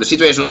on the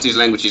situation of these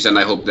languages, and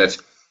I hope that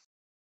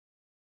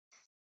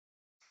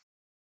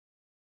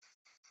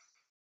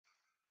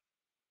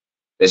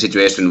the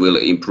situation will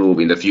improve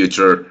in the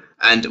future.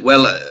 And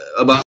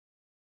about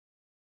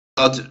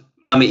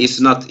Sami,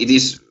 it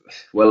is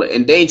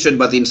endangered,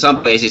 but in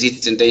some places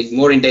it's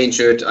more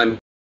endangered.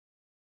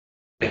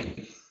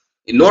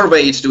 In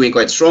Norway it's doing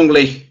quite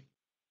strongly.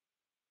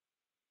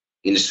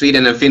 In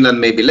Sweden and Finland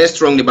maybe less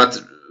strongly, but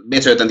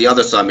better than the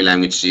other Sami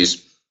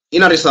languages.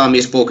 Inari Sami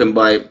is spoken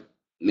by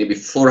maybe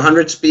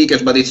 400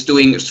 speakers, but it's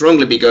doing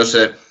strongly because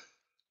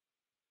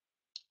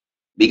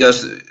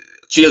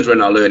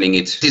children are learning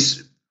it. This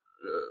is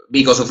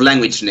because of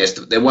language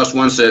nest. There was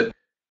once a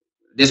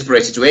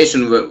desperate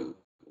situation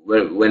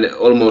when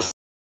almost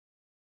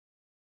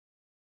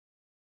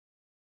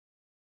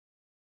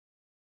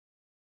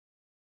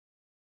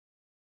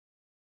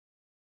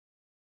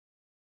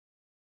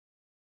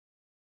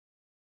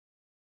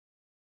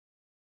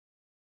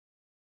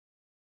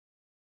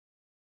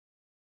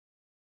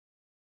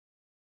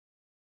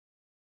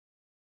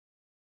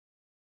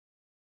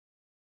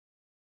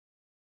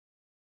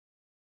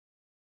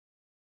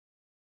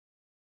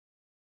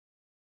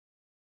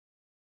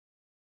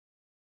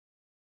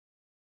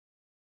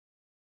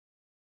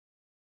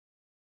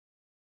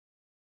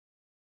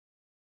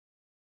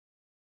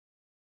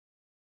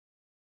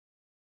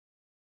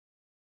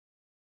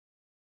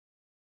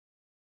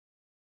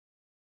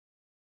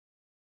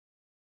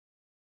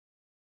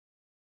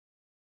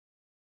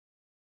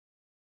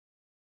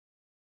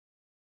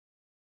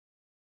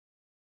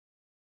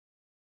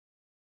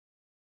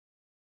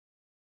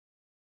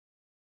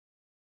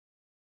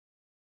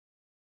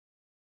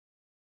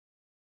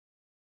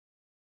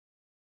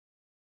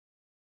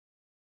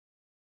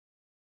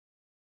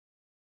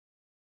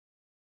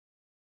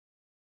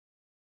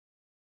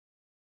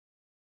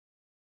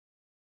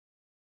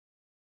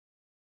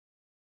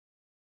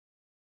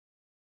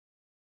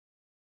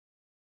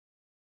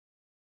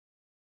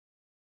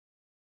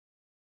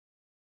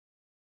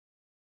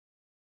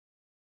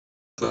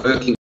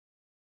working.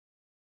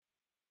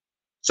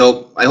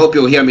 So I hope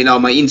you hear me now.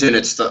 My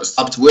internet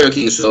stopped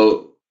working,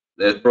 so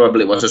there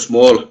probably was a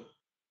small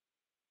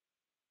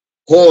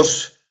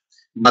cause.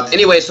 But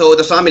anyway, so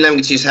the Sami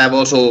languages have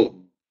also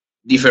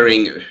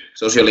differing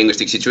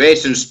sociolinguistic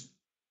situations.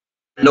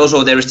 And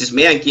also there is this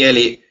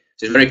meänkieli,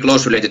 which is very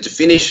close related to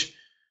Finnish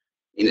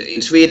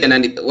in Sweden.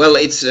 And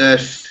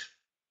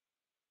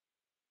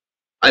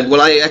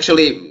I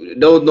actually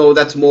don't know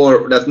that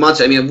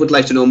much. I mean, I would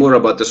like to know more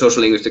about the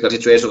sociolinguistic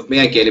situation of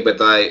meänkieli, but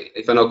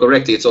if I know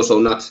correctly, it's also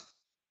not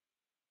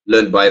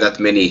learned by that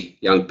many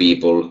young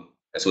people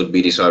as would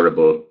be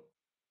desirable.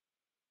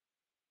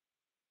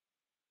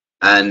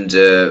 And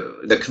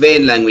the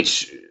Kven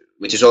language,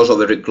 which is also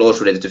very close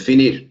related to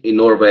Finnish in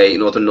Norway,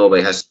 northern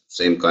Norway, has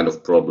same kind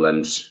of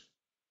problems.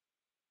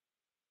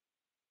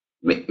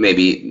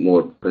 Maybe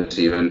more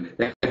even.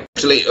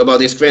 Actually, about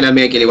this Kven and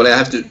meänkieli, well, I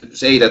have to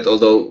say that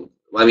although,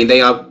 I mean,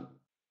 they are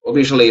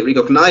officially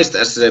recognized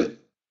as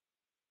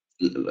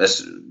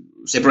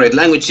separate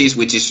languages,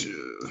 which is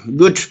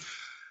good,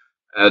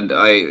 and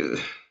I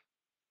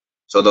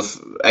sort of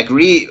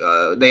agree.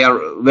 They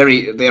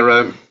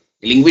are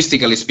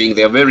linguistically speaking,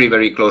 they are very,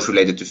 very close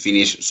related to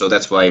Finnish. So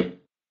that's why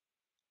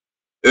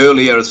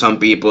earlier some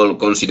people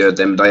considered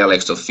them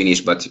dialects of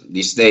Finnish, but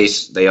these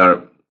days they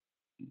are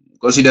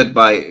considered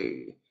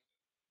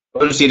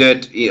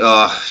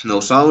no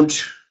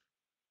sound.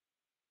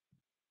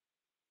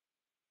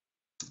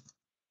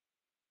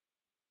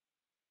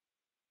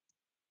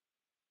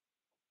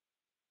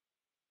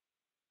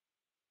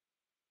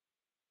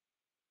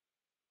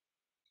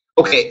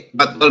 Okay,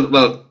 but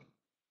well,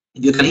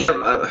 you can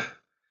hear.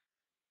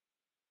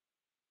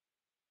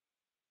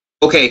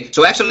 Okay,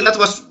 so actually that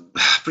was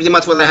pretty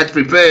much what I had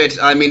prepared.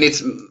 I mean,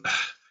 it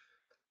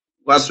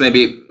was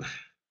maybe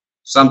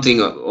something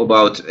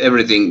about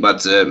everything,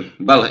 but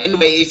well,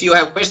 anyway, if you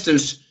have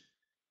questions,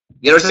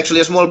 there is actually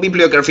a small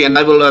bibliography, and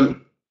I will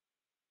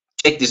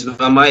check this.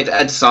 I might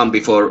add some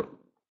before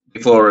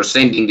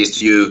sending this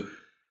to you,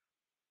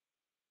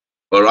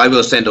 or I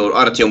will send, or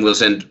Artyom will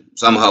send.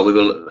 Somehow we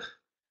will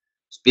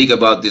speak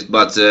about this,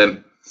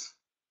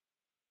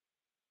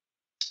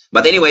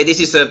 but anyway, this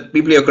is a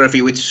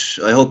bibliography which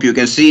I hope you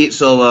can see.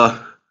 So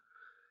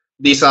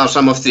these are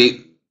some of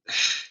the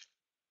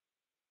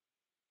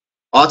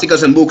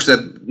articles and books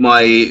that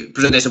my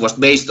presentation was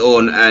based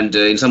on, and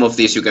in some of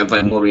these you can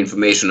find more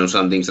information on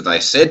some things that I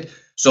said.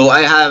 So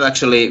I have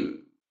actually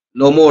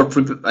no more.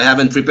 I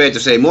haven't prepared to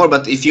say more,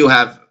 but if you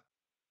have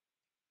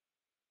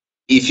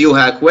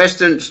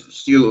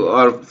questions, you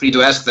are free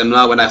to ask them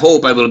now, and I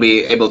hope I will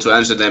be able to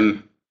answer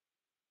them.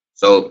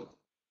 So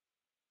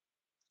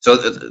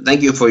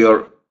thank you for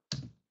your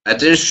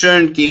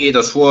attention.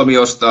 Kiitos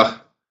huomiosta.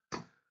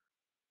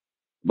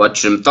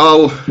 Bachem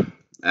tau,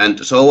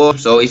 and so on.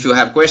 So if you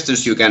have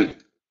questions, you can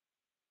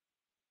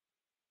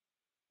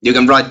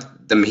write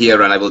them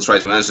here, and I will try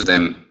to answer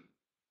them.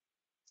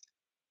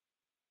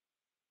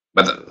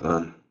 But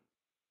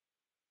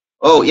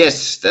oh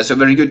yes, that's a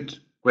very good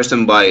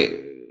question by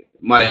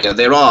Maria.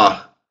 There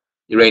are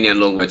Iranian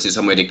loanwords in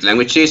Samitic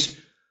languages.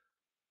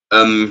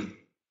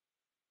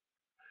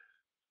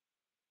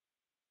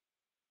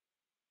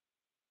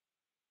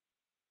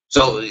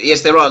 So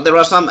yes, there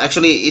are some.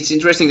 Actually, it's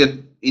interesting that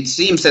it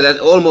seems that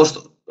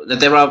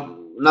there are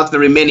not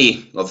very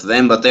many of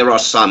them, but there are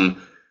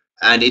some,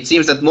 and it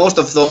seems that most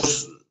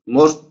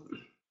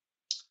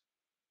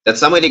that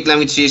Samitic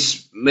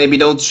languages maybe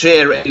don't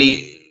share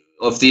any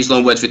of these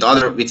loanwords with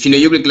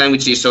Finno-Ugric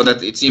languages, so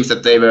that it seems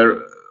that they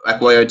were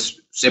acquired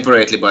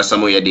separately by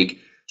Samoyedic.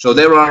 So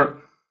there are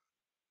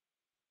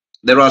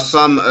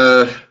some.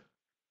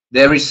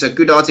 There is a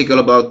good article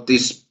about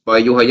this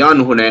by Juha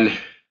Janhunen.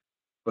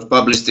 Was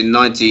published in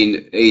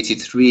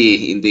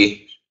 1983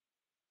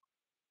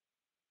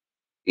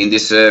 in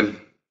this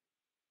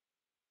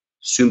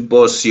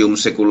Symposium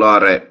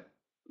Seculare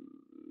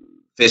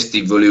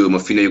festive volume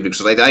of Finno-Ugric.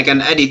 So I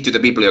can add it to the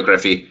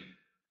bibliography.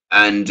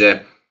 And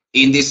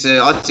in this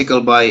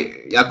article by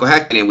Jaakko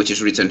Häkkinen, which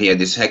is written here,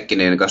 this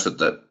Häkkinen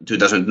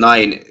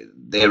 2009,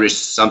 there is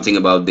something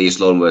about these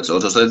loanwords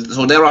also.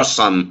 So there are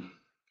some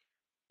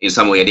in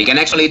Samoyedic, and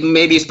actually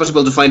maybe it's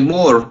possible to find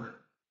more.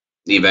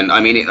 Even, I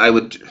mean, I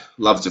would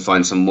love to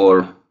find some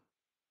more.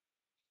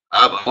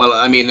 Well,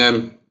 I mean,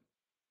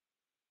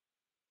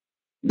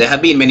 there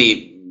have been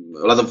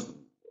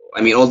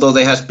although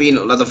there has been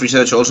a lot of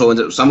research also in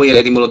the Samoyed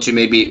etymology,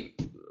 maybe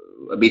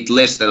a bit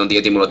less than on the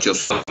etymology of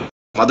some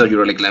other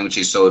Uralic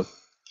languages, so it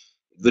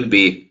would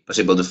be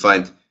possible to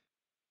find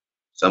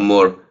some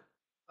more.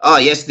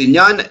 Yes, the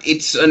Nyan,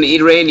 it's an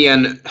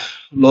Iranian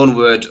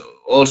loanword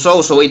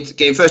also, so it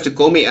came first to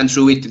Komi and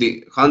through it to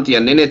the Khanty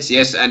and Nenets,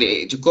 yes, and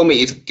to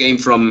Komi it came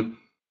from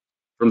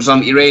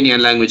some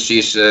Iranian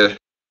languages,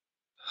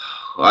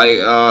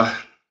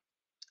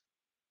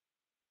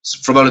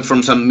 probably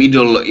from some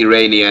Middle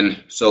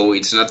Iranian, so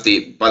it's not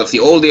the part of the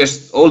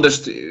oldest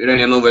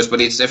Iranian loanwords, but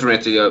it's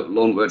definitely a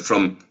loanword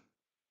from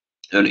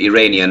an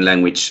Iranian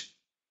language.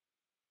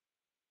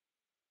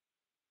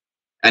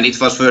 And it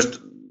was first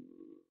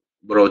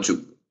brought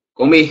to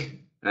Komi,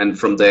 and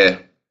from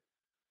there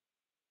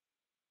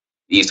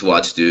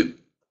eastwards to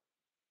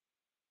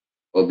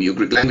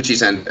Ugric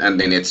languages, and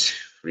then it's,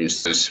 for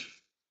instance.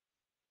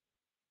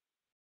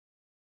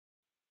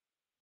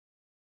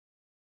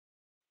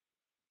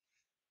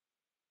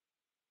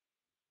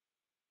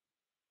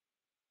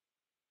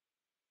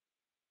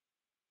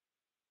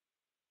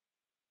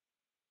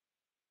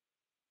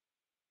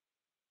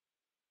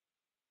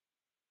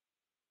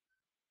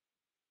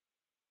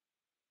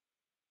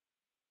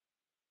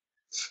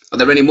 Are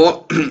there any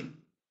more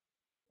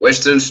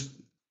questions?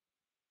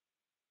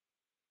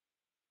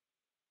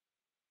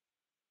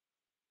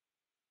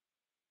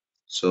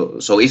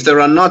 So if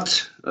there are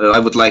not, I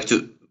would like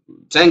to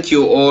thank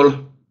you all.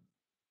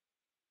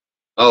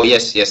 Oh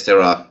yes,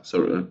 there are.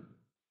 Sorry.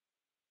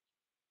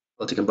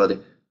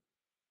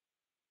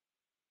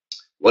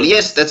 Well,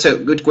 yes, that's a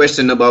good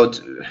question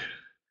about.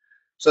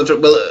 Well,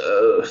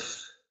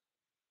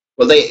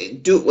 they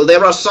do. Well,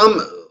 there are some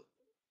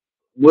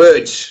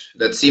words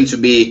that seem to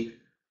be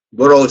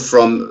borrowed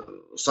from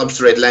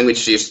substrate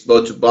languages,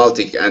 both to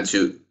Baltic and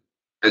to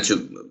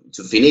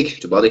Finnic,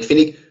 to Baltic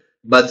Finnic.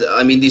 But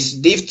I mean, these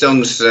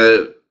diphthongs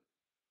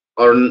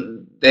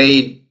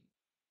they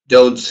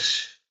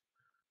don't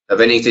have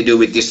anything to do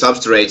with these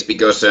substrates,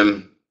 because I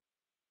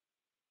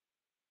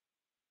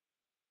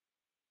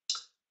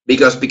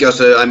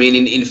mean,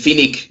 in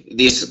Finnic,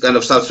 this kind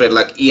of substrate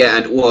like ia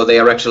and uo, they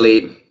are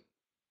actually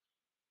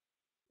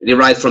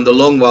derived from the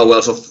long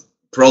vowels of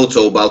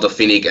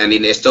Proto-Balto-Finnic, and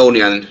in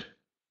Estonian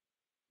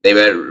they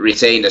were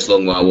retained as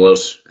long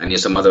vowels, and in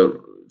some other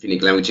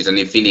Finnic languages, and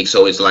in Finnic,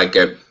 so it's like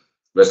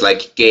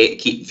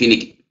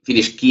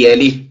Finnish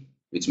kieli,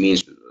 which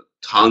means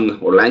tongue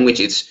or language.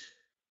 It's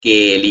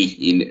kieli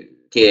in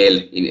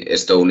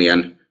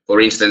Estonian, for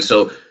instance.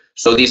 So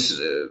these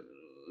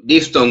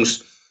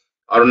diphthongs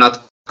are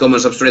not common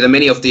substrate, and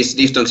many of these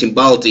diphthongs in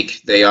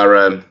Baltic, they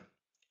are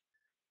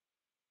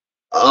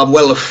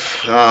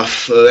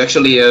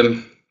actually,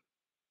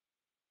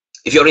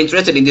 if you're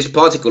interested in this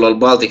particular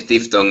Baltic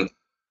diphthong,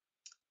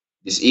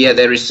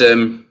 there is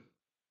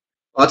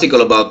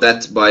article about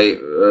that by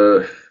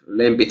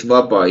Lempit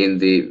Vapa in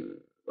the,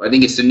 I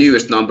think it's the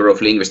newest number of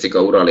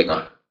Linguistica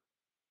Uralica.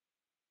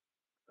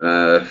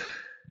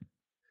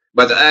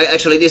 But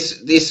actually,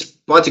 this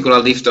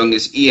particular diphthong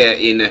is ia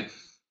in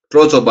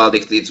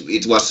Proto-Baltic.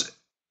 It was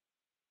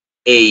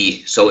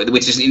a, so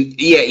which is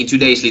ia in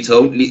today's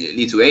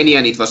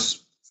Lithuanian. It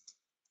was,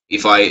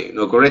 if I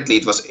know correctly,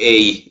 it was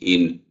a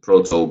in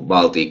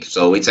Proto-Baltic.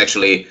 So it's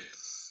actually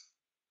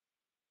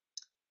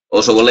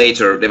also a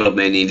later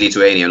development in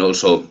Lithuanian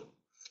also.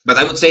 But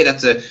I would say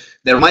that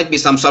there might be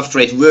some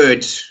substrate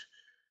words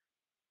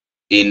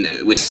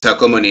which are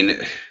common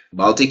in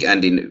Baltic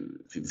and in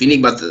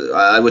Finnic, but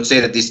I would say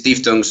that these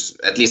diphthongs,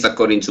 at least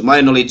according to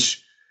my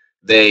knowledge,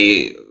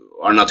 they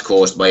are not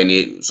caused by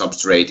any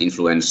substrate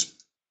influence.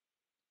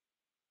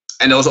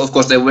 And also, of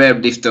course, there were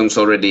diphthongs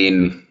already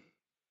in,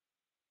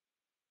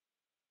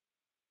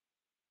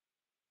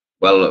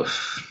 well,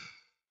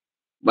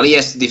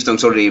 yes,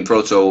 diphthongs already in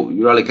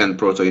Proto-Uralic and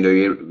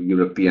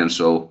Proto-Indo-European.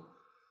 So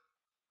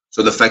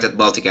the fact that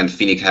Baltic and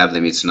Finnic have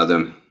them, it's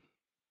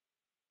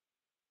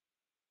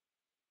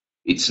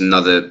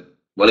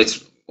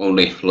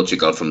only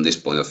logical from this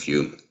point of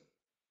view.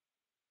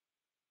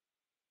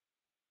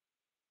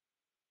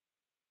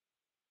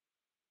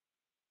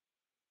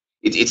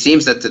 It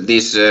seems that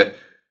this,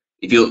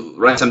 if you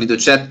write something to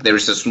chat, there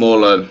is a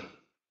small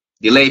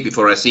delay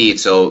before I see it,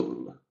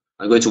 so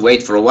I'm going to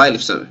wait for a while.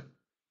 If you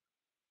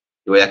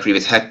agree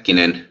with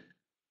Häkkinen,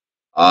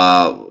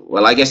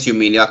 well, I guess you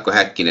mean Jaakko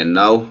Häkkinen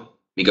now,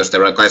 because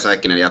there are Kaisa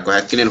Häkkinen and Jaakko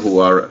Häkkinen who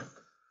are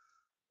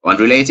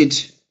unrelated,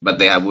 but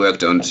they have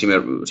worked on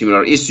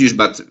similar issues,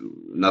 but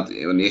not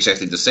on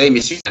exactly the same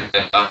issue.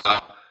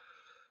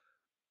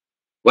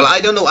 Well,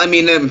 I don't know. I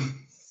mean,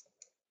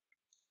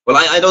 well,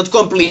 I don't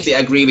completely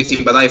agree with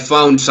him, but I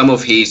found some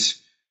of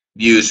his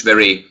views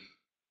very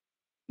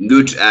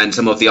good, and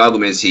some of the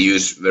arguments he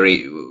used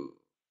very well.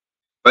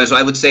 So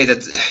I would say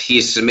that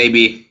his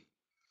maybe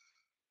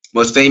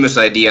most famous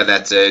idea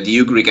that the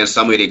Ugric and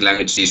Samoyedic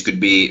languages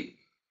could be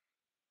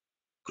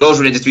close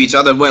related to each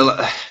other. Well,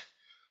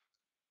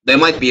 there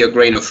might be a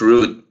grain of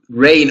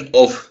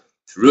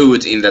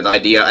truth in that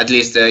idea. At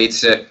least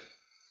it's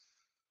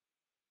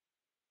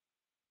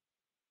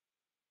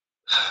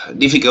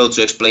difficult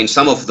to explain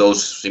some of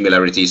those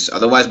similarities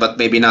otherwise, but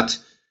maybe not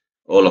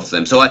all of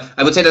them. So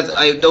I would say that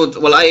I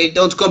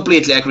don't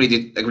completely agree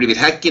with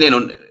Häkkinen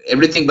on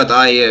everything, but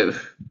I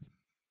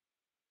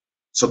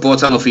support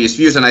some of his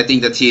views, and I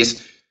think that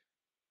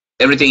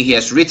everything he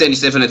has written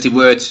is definitely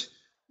worth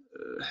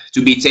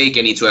to be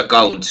taken into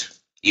account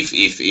if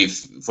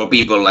for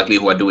people like me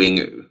who are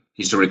doing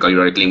historical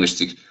Uralic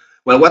linguistics.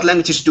 Well, what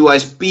languages do I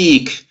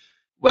speak?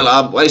 Well,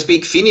 I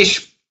speak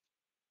Finnish.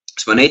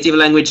 It's my native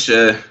language.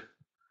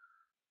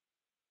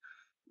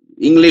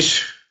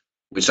 English,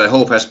 which I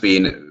hope has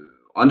been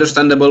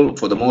understandable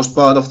for the most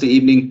part of the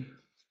evening.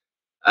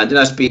 And then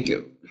I speak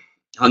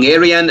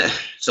Hungarian.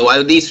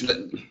 So these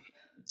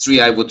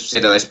three I would say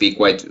that I speak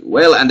quite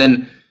well. And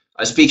then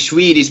I speak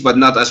Swedish, but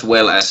not as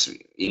well as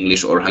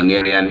English or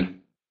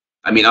Hungarian.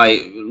 I mean,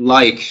 I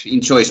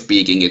enjoy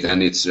speaking it,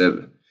 and it's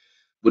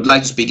would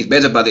like to speak it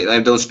better, but I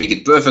don't speak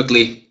it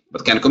perfectly,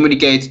 but can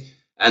communicate.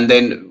 And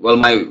then, well,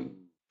 my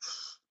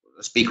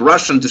speak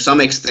Russian to some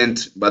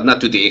extent, but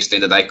not to the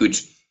extent that I could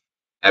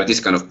have this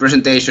kind of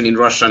presentation in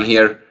Russian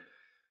here.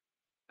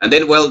 And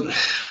then, well,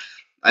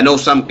 I know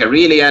some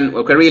Karelian,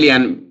 well,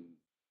 Karelian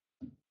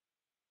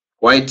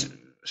quite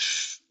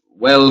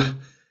well,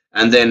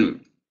 and then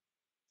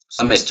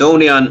some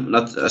Estonian,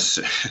 not as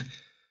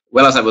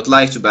well as I would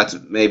like to, but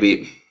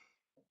maybe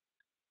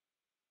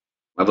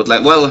I would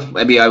like, well,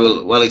 maybe I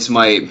will, well, it's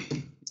my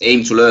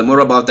aim to learn more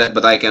about that,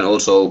 but I can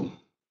also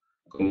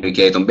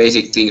communicate on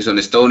basic things on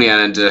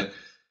Estonian, and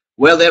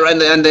well, there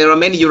are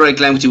many Uralic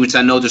languages which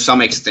I know to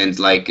some extent,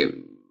 like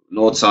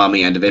North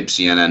Sami and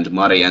Vepsian and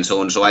Mari and so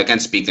on, so I can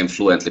speak them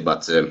fluently,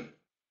 but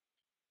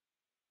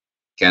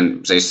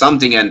can say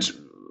something and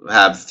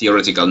have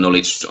theoretical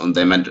knowledge on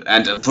them. And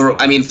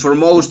for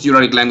most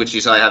Uralic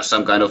languages, I have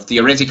some kind of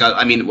theoretical,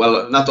 I mean,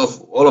 well, not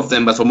of all of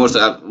them, but for most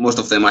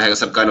of them, I have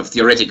some kind of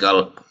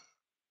theoretical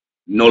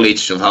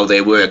knowledge of how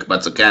they work,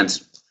 but I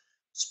can't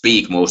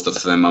speak most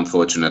of them,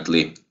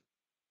 unfortunately.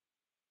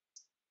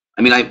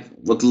 I mean, I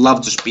would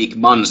love to speak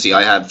Mansi.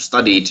 I have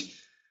studied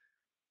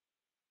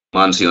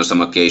Mansi on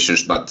some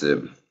occasions, but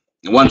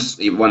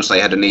once I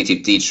had a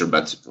native teacher,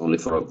 but only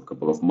for a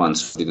couple of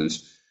months. I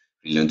didn't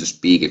really learn to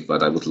speak it,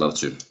 but I would love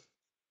to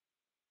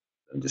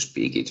learn to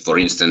speak it. For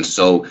instance,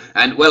 so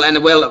and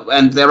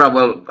there are,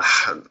 well,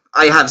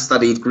 I have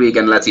studied Greek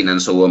and Latin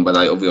and so on, but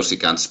I obviously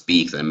can't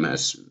speak them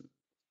as,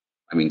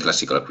 I mean,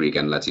 classical Greek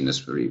and Latin is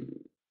very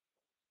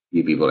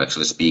few people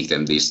actually speak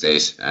them these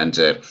days, and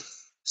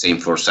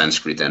same for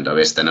Sanskrit and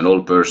Avesta, an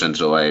old person.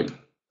 So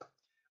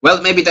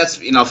well, maybe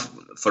that's enough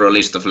for a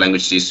list of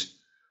languages.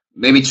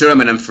 Maybe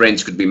German and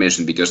French could be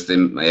mentioned because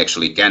then I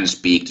actually can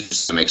speak to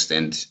some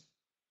extent,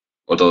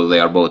 although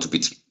they are both a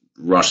bit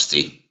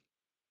rusty.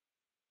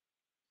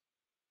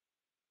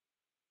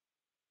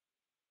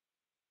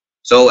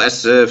 So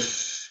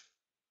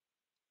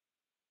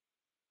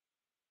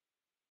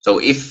so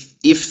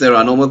if there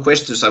are no more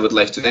questions, I would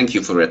like to thank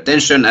you for your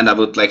attention, and I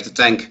would like to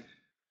thank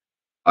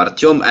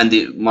Artyom and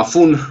the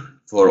MAFUN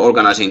for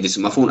organizing this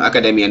MAFUN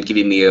Academy and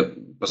giving me a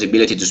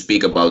possibility to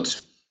speak about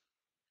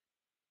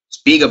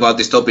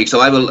this topic.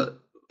 So I will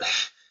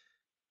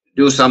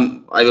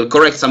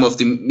correct some of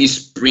the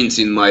misprints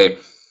in my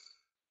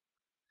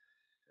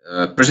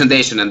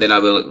presentation, and then I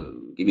will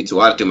give it to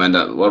Artyom, and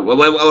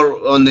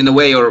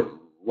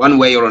one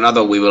way or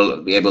another, we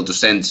will be able to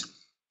send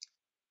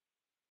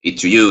it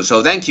to you.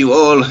 So thank you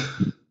all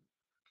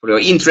for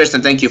your interest,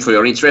 and thank you for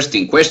your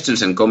interesting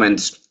questions and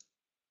comments.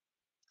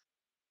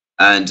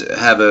 And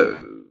have a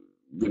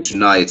good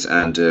night,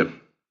 and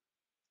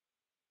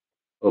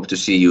hope to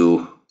see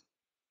you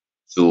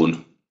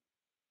soon.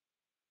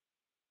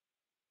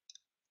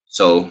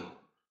 So,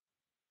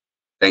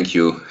 thank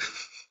you.